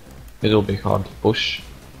it will be hard to push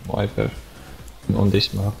Viper on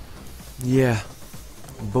this map. Yeah,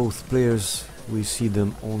 both players, we see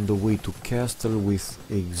them on the way to Castle with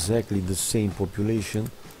exactly the same population,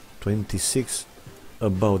 26,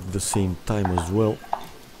 about the same time as well.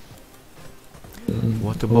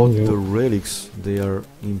 What about the relics? They are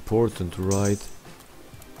important, right?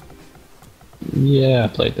 Yeah,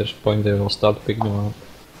 at later point they will start picking them up.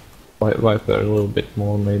 Viper a little bit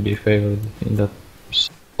more maybe favored in that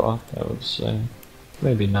spot, I would say.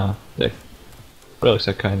 Maybe not. The relics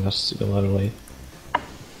are kind of similarly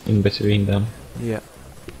in between them. Yeah,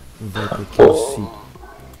 Viper can see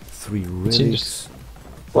 3 relics.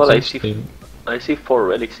 Well, I see 4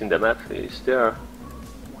 relics in the map. Is there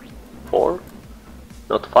 4?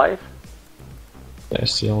 Not 5? I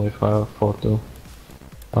see only 5 4 too.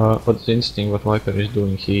 What's interesting what Viper is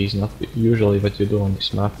doing, he is not usually what you do on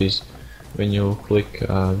this map is when you click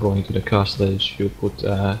going to the castle edge, you put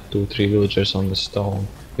 2-3 villagers on the stone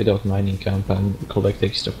without mining camp and collect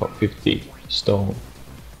extra 50 stone.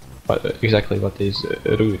 But exactly what is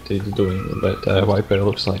Riut is doing, but Viper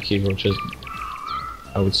looks like he will just,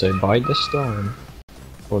 I would say, buy the stone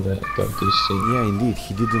for the 30C. Yeah, indeed,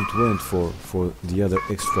 he didn't went for the other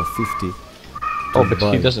extra 50. Oh,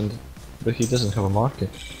 but he doesn't. But he doesn't have a market.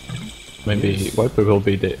 Maybe Viper will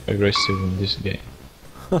be the aggressive in this game,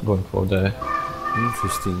 going for the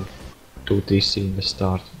interesting 2TC in the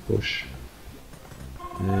start push.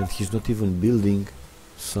 And he's not even building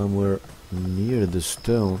somewhere near the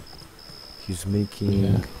stone. He's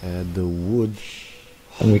making the wood.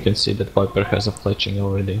 And we can see that Viper has a fletching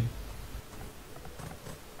already.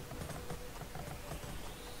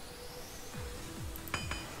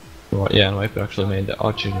 Well, yeah, and Viper actually made the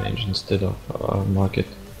archery range instead of market.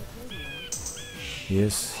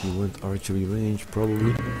 Yes, he went archery range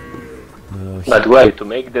probably. But why? To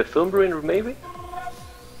make the Thumbrin maybe?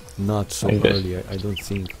 Not so early, I don't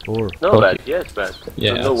think. Or no, but yes, but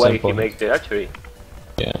yeah, I don't know why he make the archery.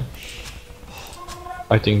 Yeah,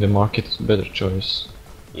 I think the market is a better choice.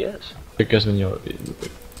 Yes. Because when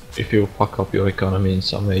if you fuck up your economy in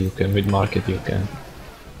some way, you can with market you can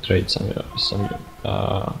trade some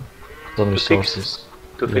resources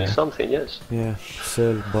to fix something. Yes. Yeah,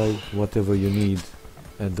 sell, buy whatever you need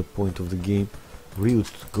at the point of the game.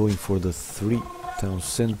 Riut going for the 3 town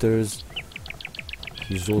centers.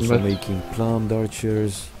 He's also But- making plant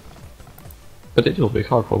archers. But it will be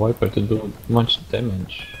hard for Viper to do much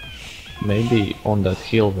damage. Maybe on that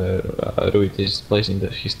hill where Riut is placing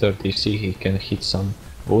his 30C he can hit some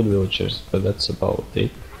wood villagers, but that's about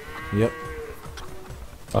it. Yep.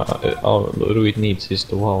 All Riut needs is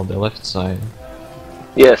to wall the left side.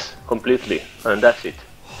 Yes, completely, and that's it.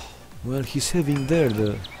 Well, he's having there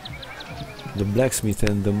the blacksmith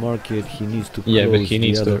and the market. He needs to close Yeah, but he the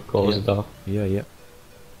needs other. to close yeah. it up. Yeah, yeah.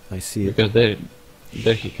 I see it. Because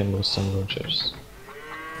there he can lose some villagers.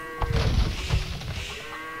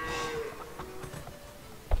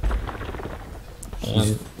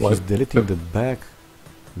 He's Like, deleting the back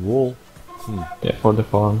wall. yeah, for the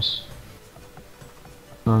farms.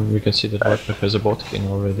 We can see that Viper has a botkin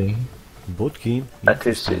already. Botkin. That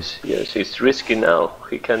is, yes, it's risky now.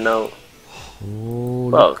 He can now. Oh,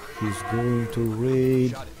 Wow. look, he's going to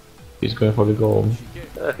raid. He's going for the gold.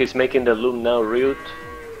 He's making the loom now, Riut,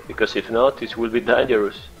 because if not, it will be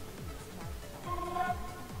dangerous.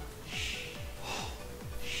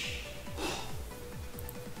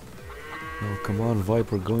 Oh, come on,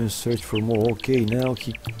 Viper, go and search for more. Okay, now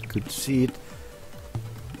he could see it.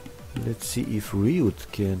 Let's see if Riut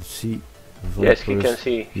can see Viper's. Yes, he can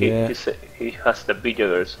see. Yeah. He has the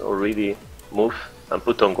villagers already moved and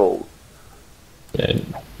put on gold. Yeah,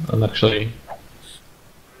 and actually,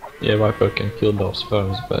 yeah, Viper can kill those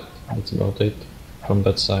first, but that's about it from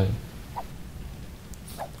that side.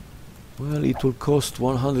 Well, it will cost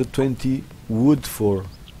 120 wood for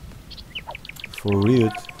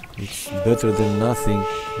Riut. It's better than nothing,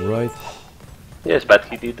 right? Yes, but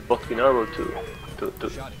he did botkin arrow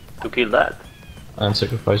to kill that. And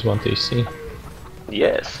sacrifice 1 TC.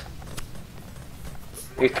 Yes.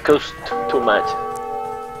 It cost too much.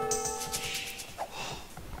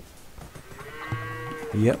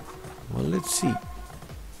 Yep. Well, let's see.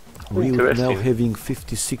 Riut now Interesting. having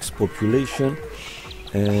 56 population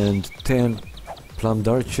and 10 plant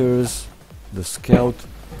archers, the scout,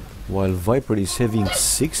 while Viper is having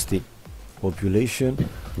 60 population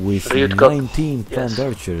with Riut got- 19 plant yes.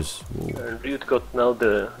 archers. Whoa. And Riut got now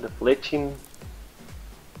the fletching.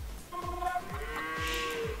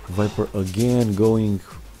 Viper again going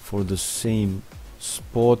for the same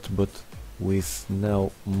spot, but with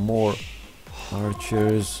now more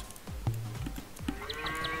archers.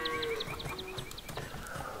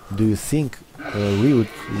 Do you think Riut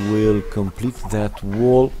will complete that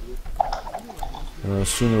wall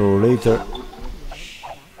sooner or later?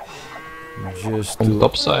 Just On the to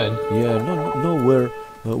top side. yeah, no,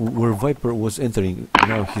 where Viper was entering.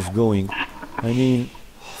 Now he's going. I mean,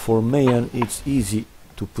 for Mayan, it's easy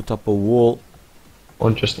to put up a wall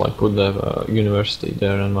Or just like put the university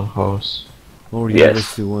there and one house. or Yes.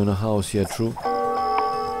 university in a house. Yeah, true.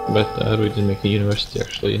 But Riut is making university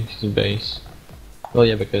actually in his base. Well,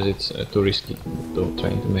 yeah, because it's too risky to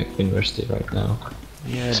trying to make university right now.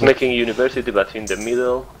 Yeah, He's but making university, but in the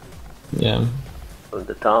middle Yeah, of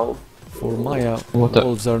the town. for Maya, What a-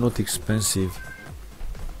 walls are not expensive.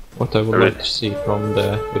 what I would like to see from the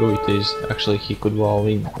Riut is actually he could wall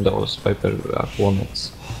in those Viper plumets.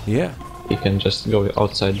 Yeah, He can just go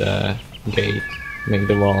outside the gate, make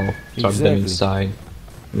the wall, trap them Exactly. inside,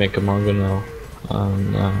 make a mangonel,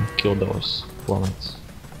 and kill those plumets.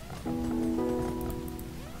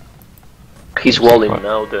 He's walling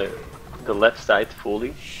now the left side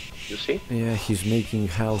fully. You see? yeah, he's making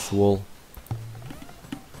house wall.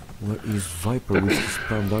 Where is Viper with his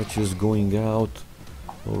plant archers going out?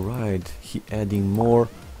 Alright, he adding more.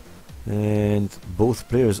 And both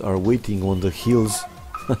players are waiting on the hills.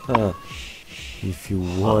 If you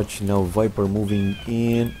watch now, Viper moving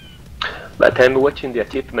in. But I'm watching the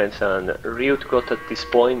achievements, and Riut got at this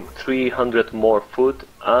point 300 more food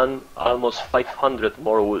and almost 500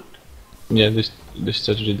 more wood. Yeah, this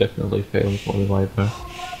strategy definitely failed for the Viper.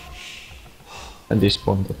 At this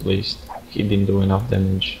point at least, he didn't do enough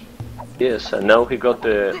damage. Yes, and now he got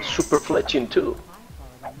the super fletching too.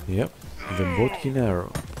 Yep, the Botkin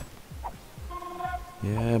arrow.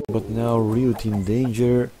 Yeah, but now Riut in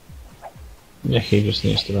danger. Yeah, he just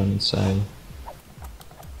needs to run inside.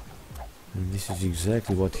 And this is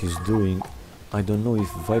exactly what he's doing. I don't know if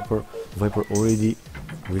Viper already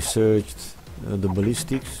researched the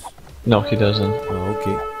ballistics. No, he doesn't. Oh,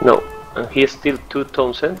 okay. No, and he has still 2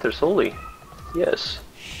 town centers only. Yes.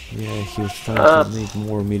 Yeah, he's trying to make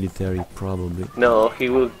more military, probably. No, he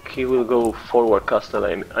will go forward castle.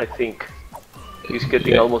 I think he's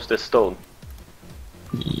getting Yeah. almost a stone.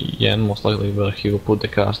 Yeah, and most likely where he will put the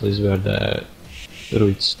castle is where the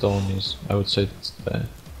Riut stone is. I would say it's the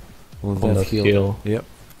On on that that hill. hill. Yep.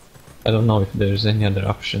 I don't know if there's any other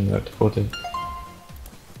option where to put it.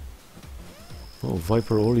 Oh,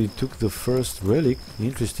 Viper already took the first relic.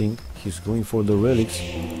 Interesting. He's going for the relics.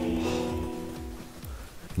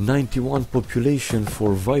 91 population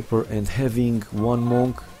for Viper and having 1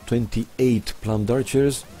 monk, 28 plumbed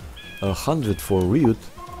archers, 100 for Riut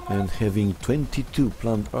and having 22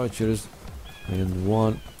 plumbed archers and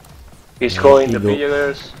 1 He's going the eagle.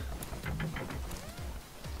 villagers.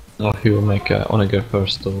 No, he will make Onager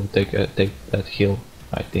first to take that hill,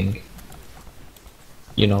 I think.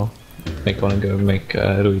 You know, make Onager, make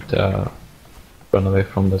Ruit run away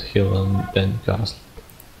from that hill and then cast.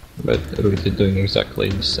 But Ruit is doing exactly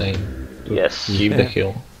the same to Yes. keep the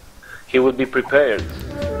hill. He would be prepared.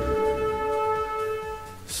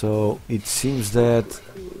 So it seems that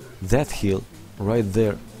that hill right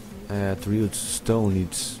there at Riot's stone,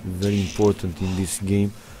 it's very important in this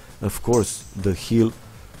game. Of course, the hill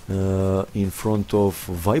in front of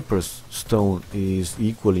Viper's stone is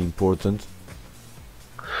equally important.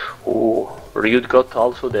 Oh, Riut got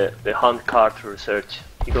also the hunt cart research.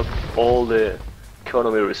 He got all the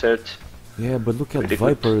economy research. Yeah, but look at Pretty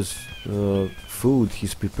good. Viper's food.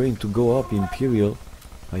 He's preparing to go up Imperial,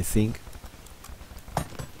 I think.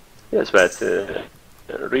 Yes, but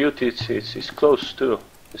Riut is close too.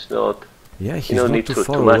 It's not. Yeah, he's You don't not need too too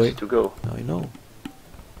far much away. to go. I know.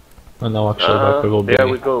 And now actually Viper will be... There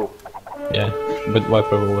we go. Yeah, but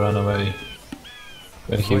Viper will run away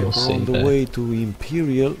when he will Viper see on the that. way to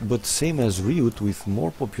Imperial, but same as Riut with more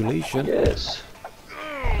population. Yes.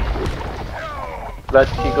 But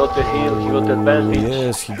he got the heal. He got the advantage.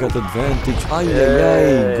 Yes, he got advantage. Ay, ay,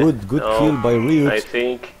 Yeah. ay. Good No, kill by Riut. I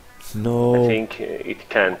think No, it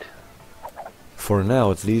can't. for now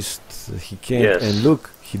at least he can't. Yes. And look,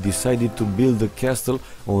 he decided to build the castle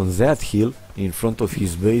on that hill in front of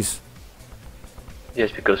his base. Yes,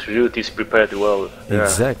 because Riut is prepared well. They are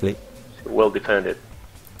Exactly. well defended.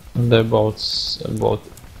 And they're both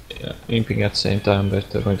imping at the same time, but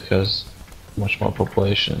Ruit has much more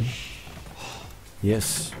population.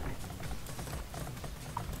 Yes.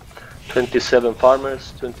 27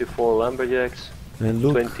 farmers, 24 lumberjacks, And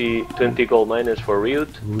look, 20 gold miners for Riut.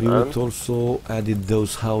 Riut also added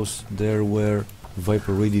those house there where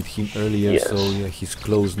Viper raided him earlier, Yes. so yeah, he's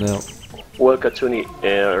close now. Well, Katsuni,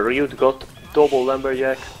 Riut got double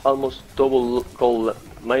lumberjack, almost double gold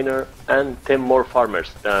miner, and 10 more farmers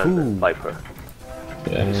than Ooh. Viper.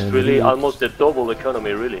 Yeah, And It's really Riut- almost the double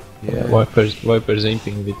economy, really. Yeah. Viper's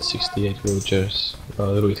imping with 68 villagers,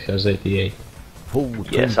 while Ruit has 88. Oh,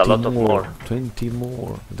 Yes, 20 a lot of more. 20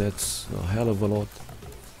 more. That's a hell of a lot.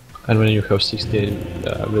 And when you have 68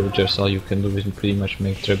 villagers, all you can do is pretty much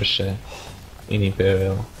make trebuchet in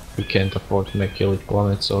Imperial. You can't afford to make elite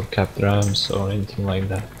plummets or capped rams or anything like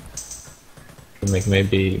that. You make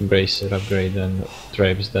maybe bracer upgrade and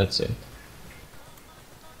trebs, that's it.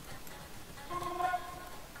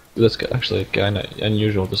 That's actually kinda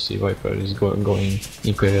unusual to see Viper is going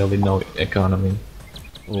Imperial with no economy.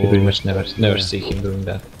 You pretty much never yeah. see him doing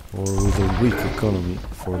that. Or with a weak economy,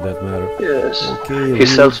 for that matter. Yes. Okay,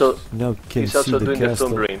 He's Riut also now can he's see also the doing the castle.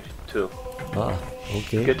 thumb range too. Ah,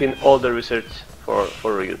 okay. Getting all the research for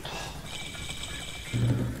Riut.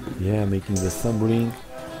 Yeah, making the thumb ring,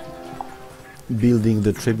 building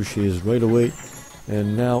the trebuchets right away,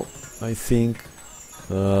 and now I think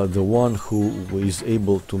the one who is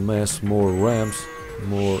able to mass more rams,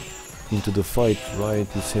 more into the fight, right,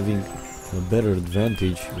 is having a better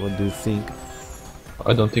advantage. What do you think?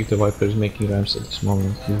 I don't think the Viper is making rams at this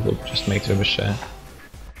moment, he will just make trebuchet.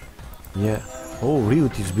 Yeah. Oh,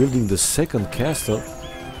 Riut is building the second castle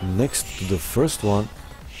next to the first one.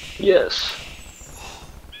 Yes.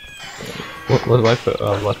 What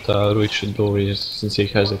Ruit should do is, since he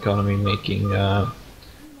has economy, making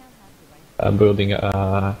building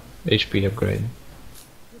a HP upgrade.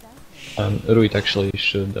 And Ruit actually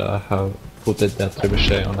should have put that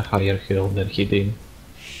trebuchet on a higher hill than he did.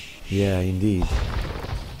 Yeah, indeed.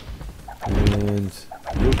 And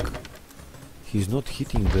look, he's not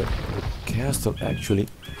hitting the castle actually,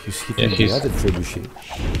 he's hitting the he's- other trebuchet.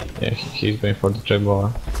 Yeah, he's going for the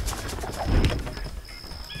trebuchet.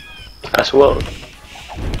 As well.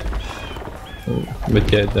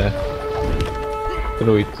 But yeah, the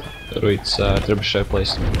Ruit's trebuchet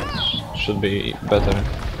placement should be better.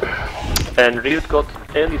 And Riut got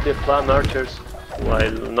elite plan archers,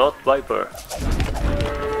 while not Viper.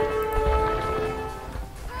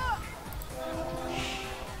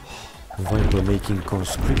 Viper making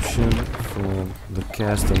conscription from the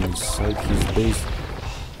castle inside his base,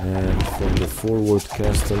 and from the forward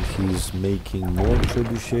castle he's making more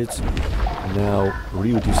trebuchets. Now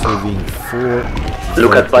Riut is having 4.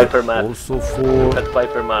 Look at Viper map. Also 4. Look at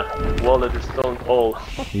Viper map. Wall of the stone all.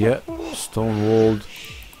 Yeah, stone walled.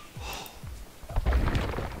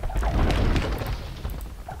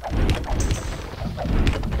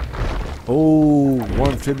 Oh,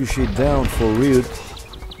 one trebuchet down for Riut.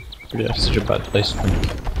 Yeah, such a bad placement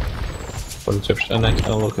for the trebuchet. And I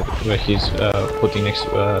can look at where he's putting next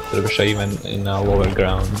trebuchet even in lower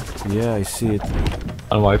ground. Yeah, I see it.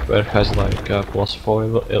 And Viper has like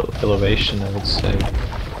 +4 elevation, I would say.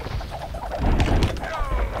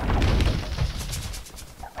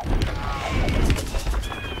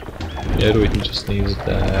 Yeah, Riut just needs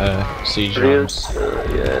the siege rounds.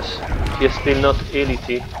 Yes. He is still not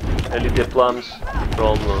elite plums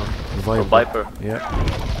from Viper. Yeah.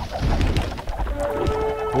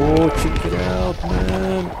 Oh, check it out,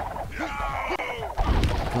 man.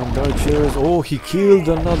 And archers. Oh, he killed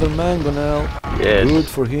another mangonel. Yes. Good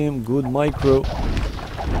for him. Good micro.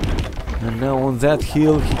 And now on that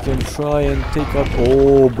hill, he can try and take up.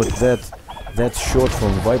 Oh, but that shot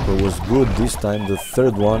from Viper was good this time. The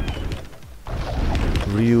third one.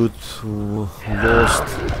 Riut lost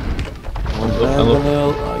one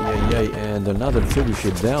mangonel. And another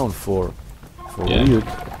trebuchet down for Riut.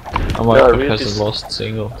 And Viper hasn't lost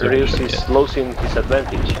single. Riut is losing his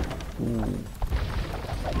advantage. Ooh.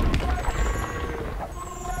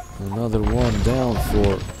 Another one down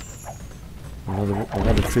for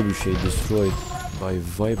another trebuchet destroyed by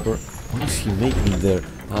Viper. What is he making there?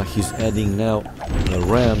 He's adding now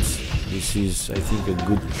rams. This is, I think, a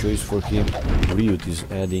good choice for him. Riut is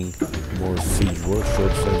adding more siege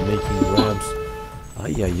workshops and making rams.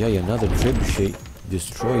 Another trebuchet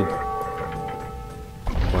destroyed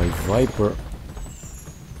by Viper.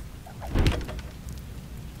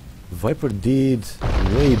 Viper did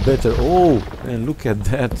way better. Oh, and look at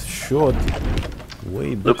that shot.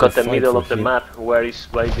 Way better. Look at the fight middle for of the him. map where is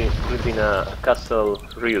building a castle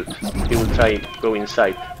Riut. He will try go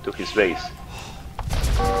inside to his base.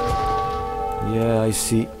 Yeah, I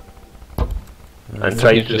see. And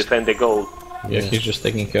try to defend the goal. Yeah, he's just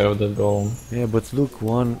taking care of the goal. Yeah, but look,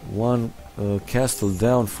 one castle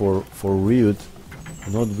down for Riut.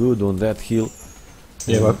 Not good on that hill.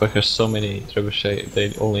 Yeah, Viper has so many trebuchet,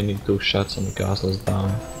 they only need 2 shots and the castle is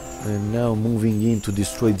down. And now moving in to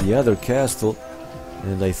destroy the other castle.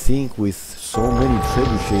 And I think with so many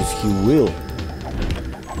trebuchets he will.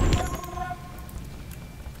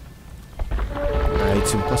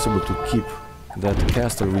 It's impossible to keep that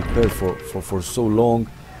castle repaired for so long.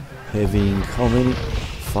 Having how many?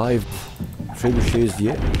 5 trebuchets,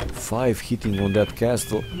 yeah, 5 hitting on that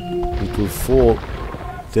castle. It will fall.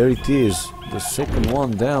 There it is, the second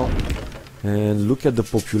one down. And look at the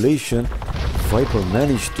population. Viper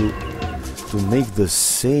managed to make the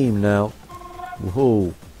same now.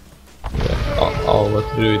 Whoa. Yeah, all what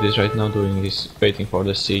Riut is right now doing is waiting for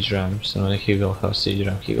the siege ramps, and when he will have siege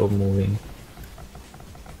ramp, he will move in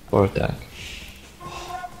for attack.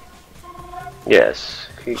 Yes.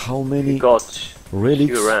 How many got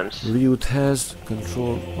relics rams. Riut has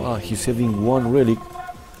control? He's having 1 relic,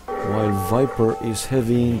 while Viper is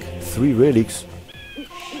having 3 relics.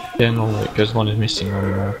 Yeah, no, because 1 is missing on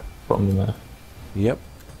the map, from the map. Yep.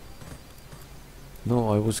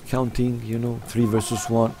 No, I was counting, 3 versus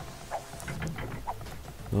 1.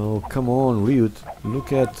 Oh, come on, Riut.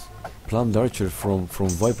 Look at plumed archer from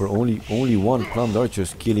Viper. Only 1 plumed archer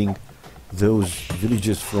is killing those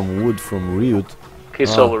villages from wood from Riut. He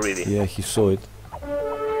saw already. Yeah, he saw it.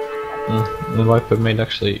 The Viper made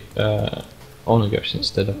actually onagers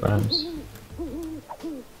instead of rams.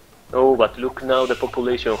 Oh, but look now the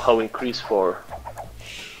population how increased for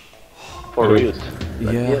Riut.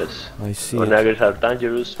 Yeah, yes. I see. Onagers are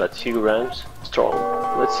dangerous, but Shigu rams strong.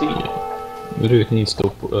 Let's see. Yeah. Riut needs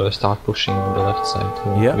to start pushing on the left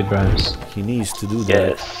side with rams. He needs to do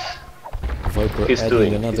that. Yes. Viper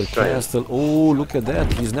adding another castle. Oh, look at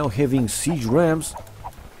that. He's now having siege rams.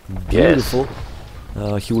 Beautiful.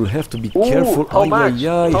 Yes. He will have to be careful. How much?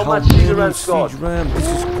 How much many rams siege rams? This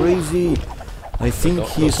is crazy. I think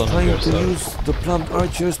he is trying to use the plumed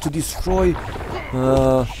archers to destroy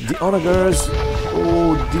the onagers.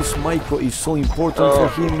 Oh, this micro is so important for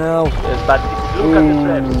him now. Yes, but look at the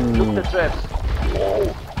traps. Look at the traps. Oh,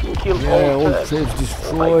 he killed all traps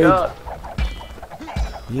destroyed. Oh my God.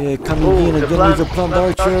 Yeah, coming in again with the plumed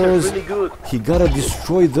archers. Really good. He gotta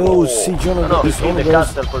destroy those siege onagers. No, he's in the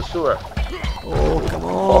castle for sure. Oh, come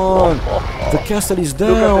on! The castle is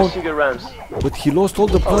down. Look at the rams. But he lost all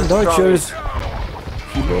the plumed archers.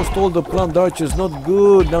 He lost all the plumed archers. Not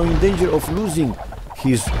good. Now in danger of losing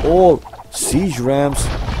his all siege rams.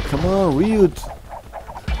 Come on, Riut.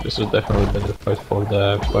 This is definitely better fight for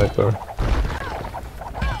the Viper.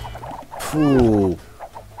 Phew.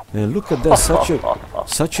 And look at that,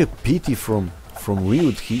 such a pity from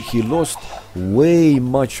Riut. He lost way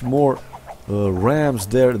much more rams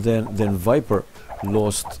there than Viper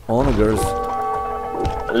lost onagers.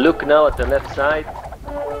 And look now at the left side.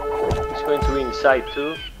 He's going to be inside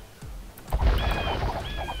too.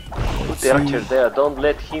 Put the archers there. Don't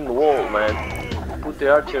let him wall, man. Put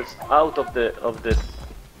the archers out of the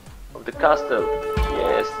castle.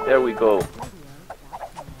 Yes, there we go.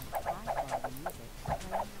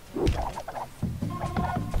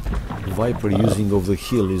 Viper using of the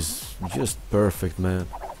hill is just perfect, man.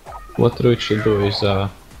 What Riut should do is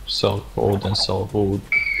sell gold and sell wood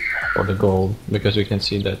for the gold, because we can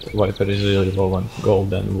see that Viper is really low on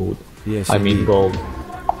gold and wood. Yes, I mean gold.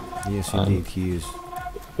 Yes, And indeed, he is.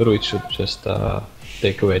 Riut should just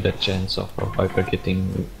take away that chance of Viper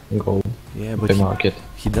getting gold Yeah, in but the market.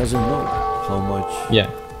 he doesn't know how much. Yeah,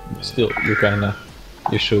 still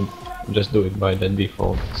you should just do it by the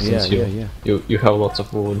default. Since you have lots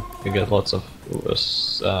of wood, you get lots of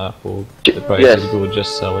food. The price Yes. is good,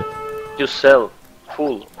 just sell it. Just sell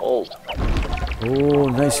full old. Oh,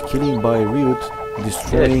 nice killing by Riut,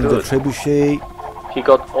 destroying the good. trebuchet, He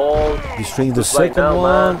got all. destroying the Goodbye second now,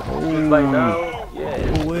 one. man. Goodbye Oh, now.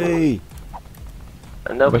 Yes. no way!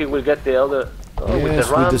 And now But- he will get the other. Oh, with Yes,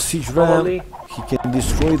 the ram. with the siege ram, probably. he can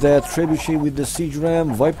destroy that trebuchet with the siege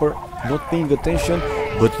ram. Viper not paying attention,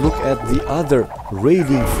 but look at the other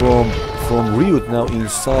raiding from Riut now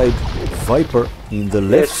inside Viper in the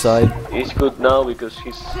left Yes, side. He's good now because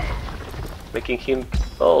he's making him.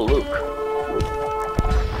 Oh look.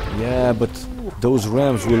 Yeah, but those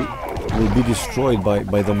rams will be destroyed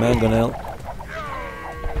by the mangonel.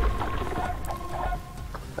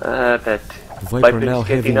 But Viper Viper now is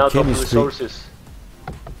getting having out of chemistry. resources.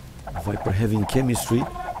 Viper having chemistry.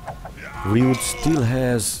 Riut still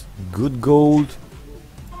has good gold,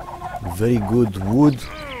 very good wood,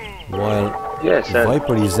 while Yes, and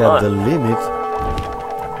Viper is at the limit.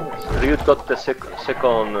 Riut got the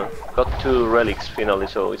second, got 2 relics finally,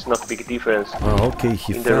 so it's not big difference Ah, okay,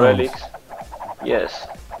 he in the found. relics. Yes.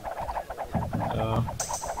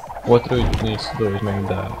 What Riut needs to do is make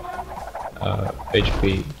the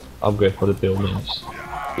HP upgrade for the buildings.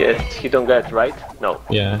 Yes, he don't get right? No.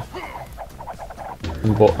 Yeah.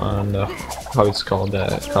 And how it's called, the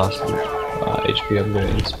castle HP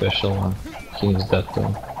upgrade special one. He needs that too.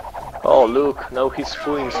 Oh look, now he's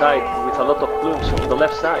full inside with a lot of blooms on the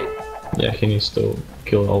left side. Yeah, he needs to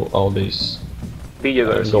kill all these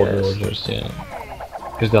Villagers, gold yes. villagers, yeah.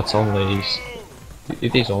 Because that's only...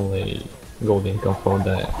 It is only gold income for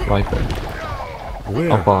the Viper. Where?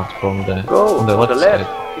 Apart from the... Go on the to left the left,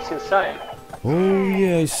 side. he's inside. Oh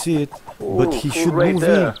yeah, I see it. But Ooh, he full should raid move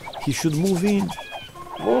there. in. He should move in.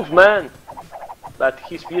 Move, man! But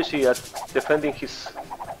he's busy at defending his...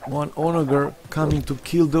 One onager coming to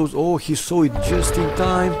kill those. Oh, he saw it just in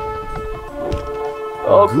time.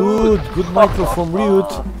 Oh, Good micro from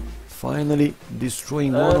Riut. Finally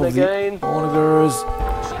destroying one And of again. the onagers.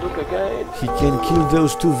 Look again. He can kill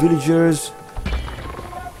those 2 villagers.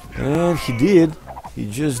 And he did. He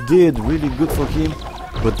just did. Really good for him.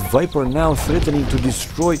 But Viper now threatening to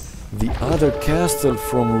destroy the other castle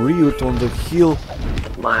from Riut on the hill.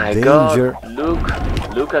 My Danger.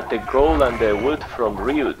 God, look at the gold and the wood from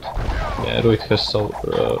Riut. Yeah, Riut has so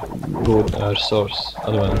good source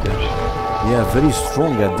advantage. Yeah, very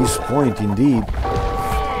strong at this point indeed.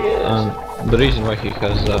 Yes. And the reason why he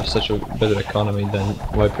has such a better economy than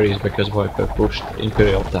Viper is because Viper pushed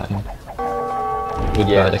Imperial time with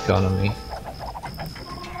bad Yes. economy.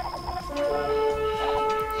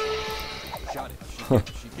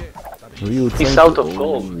 Riut He's trying out to- of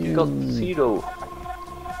gold. He got 0.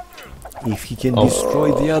 If he can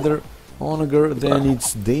destroy the other onager, then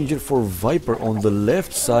it's danger for Viper on the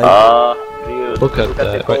left side. Riut. Look at the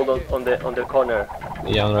the- gold on the corner.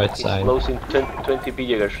 Yeah, on the right He's side. closing 20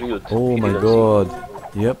 villagers, Riut. Oh He my didn't see. god.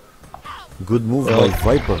 Yep. Good move by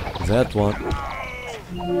Viper. That one.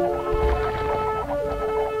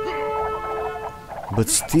 But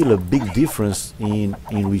still a big difference in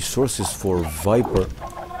resources for Viper.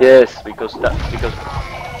 Yes, because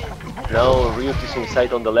now Riut is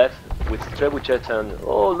inside on the left with trebuchets and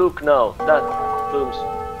oh look now, that blooms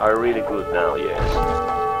are really good now, yes.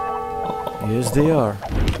 Yes, they are.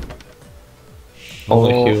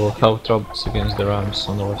 Only Oh. he will have troubles against the Rams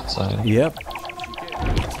on the left side. Yep.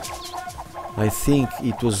 I think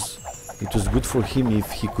it was good for him if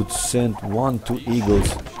he could send 1-2 eagles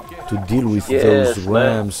to deal with those Yes, man.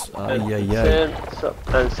 rams. Ay, ay, ay.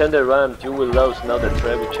 And send a ram, you will lose now the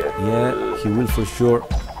trebuchet. Yeah, he will for sure.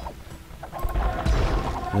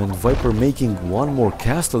 And Viper making one more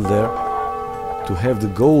castle there to have the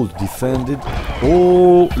gold defended.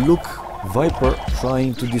 Oh, look, Viper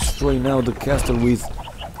trying to destroy now the castle with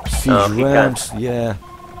siege he rams. Yeah,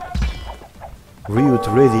 Riut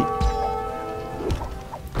ready.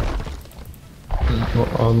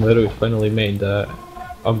 Riut finally made the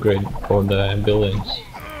upgrade for the buildings.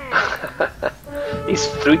 It's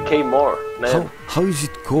 3k more, man. How is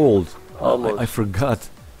it called? Almost. I forgot.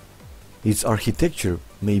 It's architecture,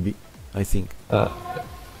 maybe, I think.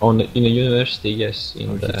 In the university, yes.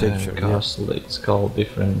 In the castle, yeah. it's called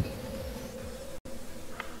different.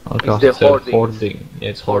 It's the hoarding. Yeah,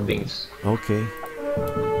 it's hoardings. Okay.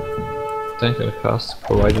 Technical costs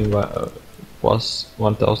providing plus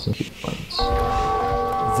 1000 hit points.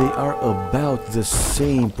 They are about the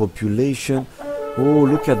same population. Oh,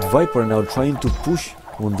 look at Viper now trying to push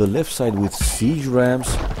on the left side with siege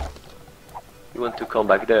rams. You want to come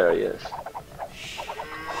back there, yes.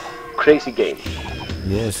 Crazy game.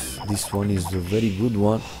 Yes, this one is a very good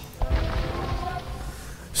one.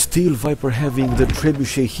 Still Viper having the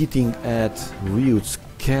trebuchet hitting at Riut's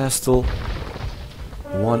castle.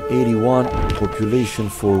 181 population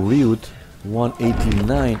for Riut,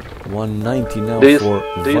 189, 190 now for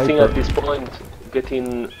Viper. Do you think at this point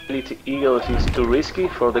getting Elite Eagles is too risky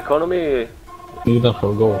for the economy? You don't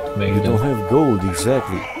have gold, maybe. You don't have gold,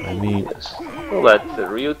 exactly. I mean... Yes. Well, but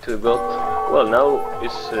Riut got... Well, now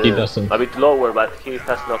it's a bit lower, but he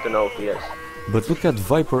has not enough, yes. But look at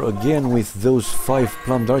Viper again with those 5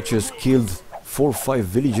 plumbed archers killed 4 or 5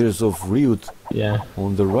 villagers of Riut. Yeah.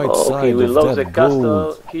 On the right side he will of lose that the castle.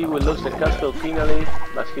 gold. He will lose the castle finally,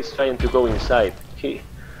 but he's trying to go inside.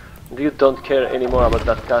 Riut don't care anymore about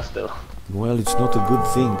that castle. Well, it's not a good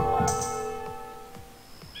thing.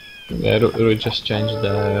 Yeah, Riut just changed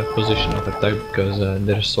the position of attack because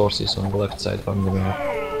the resources on the left side from the map.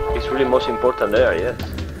 It's really most important there, yes.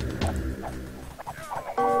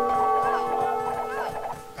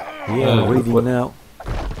 Yeah, raiding now.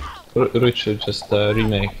 Riut should just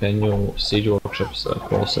remake a new siege workshops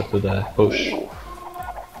closer to the push.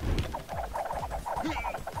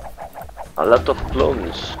 A lot of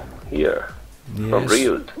clones here from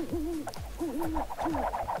Riut.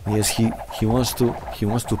 Yes, he wants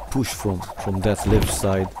to push from that left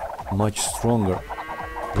side much stronger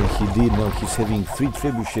than he did. Now he's having 3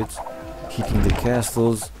 trebuchets hitting the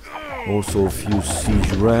castles, also a few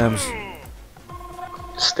siege rams.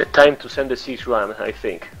 It's the time to send the siege ram, I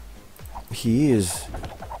think. He is.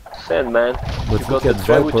 Send, man. But look at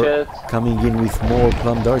Viper coming in with more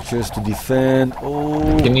plumbed archers to defend.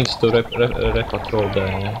 Oh! He needs to repatrol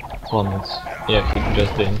the planets. Yeah, he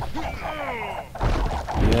just did.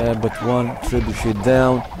 Yeah, but 1 trebuchet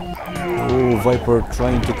down. Oh, Viper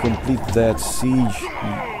trying to complete that siege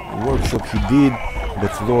workshop he did,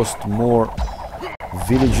 but lost more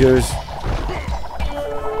villagers.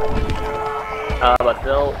 But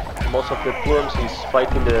now most of the plumes is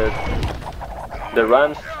fighting the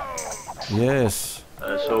rams. Yes.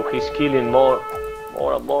 So he's killing more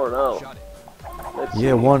and more now.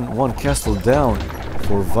 Yeah, one castle down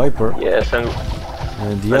for Viper. Yes,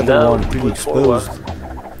 and the other one pretty exposed.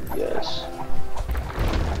 Yes.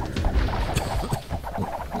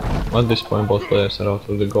 At this point both players are out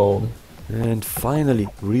of the gold. And finally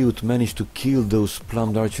Riut managed to kill those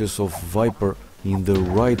plumbed archers of Viper in the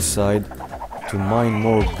right side to mine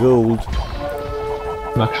more gold.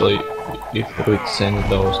 Actually, if Riut sent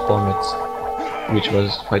those plummets, which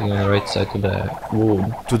was fighting on the right side to the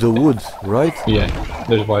wood. To the wood, right? Yeah,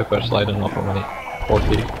 there's Vipers, I don't know how many,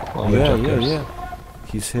 40 plummets. Yeah.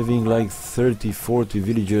 He's having like 30-40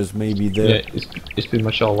 villagers maybe there. Yeah, it's pretty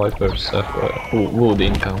much all Vipers who wood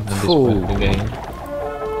income at this point in the game.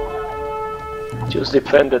 Just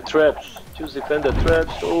defend the traps.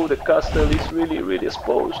 Oh, the castle is really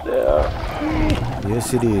exposed there.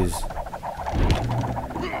 Yes, it is.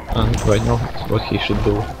 And right now, what he should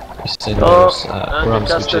do is send those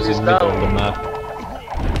rams, which is in the middle of the map,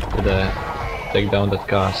 to take down that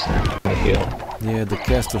castle on the hill. Yeah, the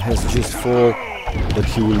castle has just fall, but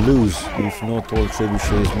he will lose if not all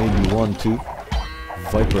trebuchets, maybe 1, 2.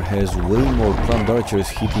 Viper has way more plumbed archers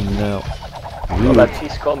hitting now. Well, but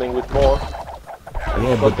he's coming with more.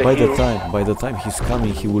 Yeah, but by the time he's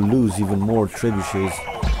coming, he will lose even more trebuchets.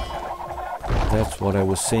 That's what I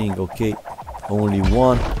was saying. Okay, only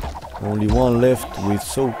one left with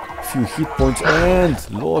so few hit points and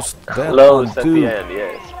lost that one too. At the end,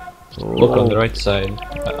 yes. Oh. Look on the right side.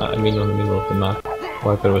 I mean, on the middle of the map.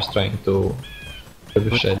 Viper was trying to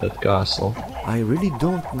trebuchet that castle. I really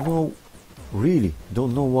don't know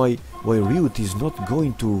why Riut is not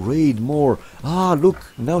going to raid more. Ah, look,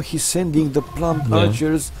 now he's sending the plumbed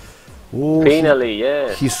archers. Oh, finally,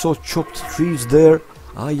 yes. He saw chopped trees there.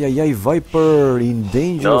 Ay, Viper in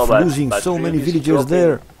danger of losing so many villagers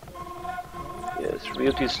there. Yes,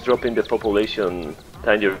 Riut is dropping the population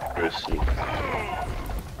dangerously.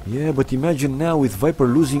 Yeah, but imagine now with Viper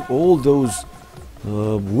losing all those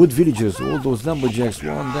wood villagers, all those lumberjacks,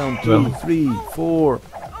 1 down, 2, Well, 3, 4. It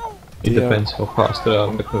They are- depends how fast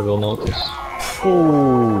Viper will notice.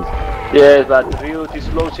 Oh, Yeah, but Riut is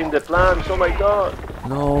losing the plants, oh my god!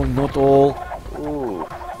 no, not all. Ooh,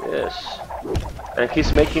 yes. And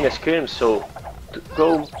he's making a skirm, so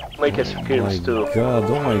go make a skirm My too. god,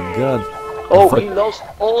 oh my god. Oh, Vi- he lost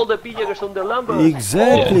all the villagers on the lumber!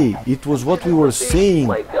 Exactly, it was what we were saying. Oh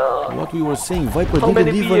my god! What we were saying, Viper How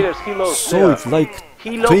many didn't even villagers he lost saw there? it like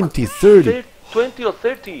He lost 20, 30. 20 or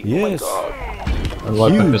 30! Yes. Oh my god! And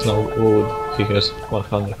Viper Huge. has no wood. He has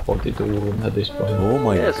 142 wood at this point. Oh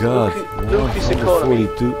my Yes, god, look his economy.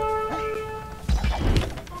 142.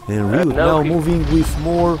 And Riut now now he- moving with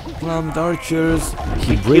more planned archers.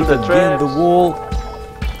 He He break killed the again the traps. wall.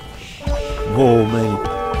 Whoa man,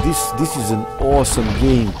 this is an awesome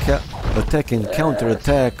game. Attack and counter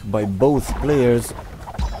attack by both players.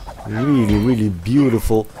 Really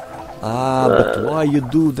beautiful. But why you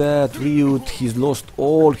do that, Riut? He's lost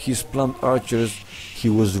all his planned archers. He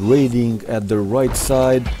was raiding at the right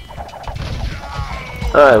side.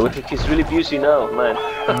 He's really busy now, man.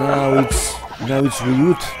 Now it's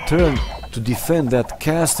Riut's turn to defend that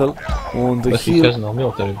castle on the But he hill. has no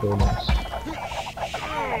military buildings.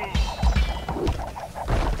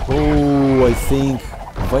 Oh, I think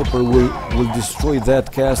Viper will destroy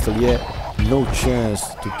that castle. Yeah, no chance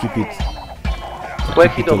to keep it Why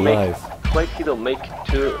keep he it don't make? alive. Why he don't make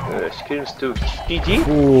two skirms to GG?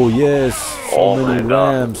 Oh yes, so Oh my many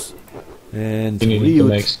God. rams. And You need to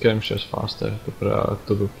make Riut. skirmishes faster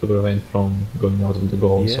to prevent from going out of the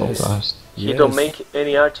goal so Yes. fast. He don't make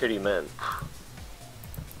any archery, man.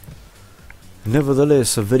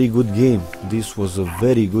 Nevertheless, a very good game. This was a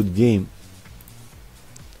very good game.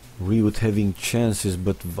 Riut having chances,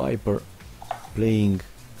 but Viper playing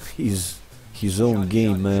his own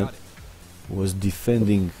game, man. Was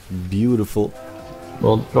defending beautiful.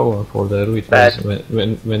 Well, the problem for the Riut Bad. was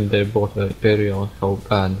when they bought the Imperial, how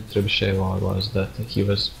bad Trebuchet was that he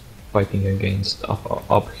was fighting against uphill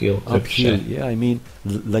Uphill, Trebuchet. yeah, I mean,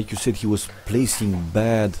 like you said, he was placing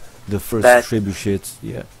bad the first Bad. trebuchets,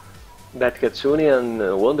 yeah. That Katsuni and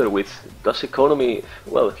Wonder with this economy,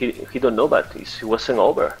 well, he don't know, but he wasn't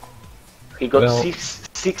over. He got Well-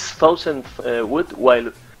 6,000 wood, while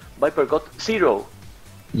Viper got 0.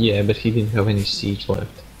 Yeah, but he didn't have any siege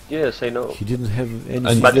left. Yes, I know. He didn't have any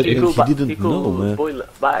And- But siege, he and could, he didn't he could know, man. boil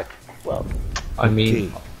back. Well, I mean, Okay.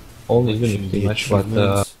 only Watching unity the match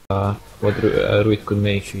achievements. what Riut could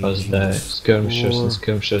make was Changing the the skirmishers, and score.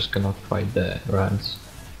 skirmishers cannot fight the rams.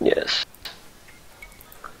 yes.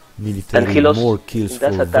 And Military he lost more kills in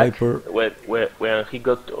that for attack Viper. where he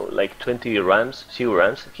got like 20 rams, 0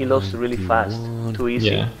 rams. He lost really fast, 91. too easy.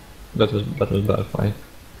 Yeah, that was bad fight.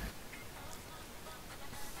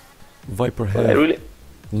 Viper I had really,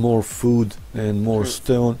 more food and more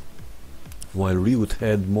stone, while Riut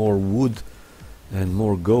had more wood and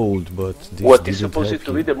more gold, but this what is didn't supposed help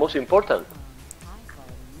to be him. the most important?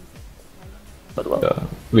 But well,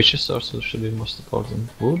 Which sources should be most important?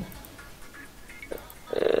 Wood?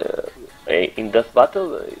 in that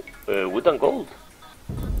battle, wood and gold.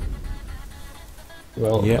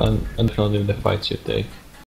 Well, Yeah. and definitely the fights you take.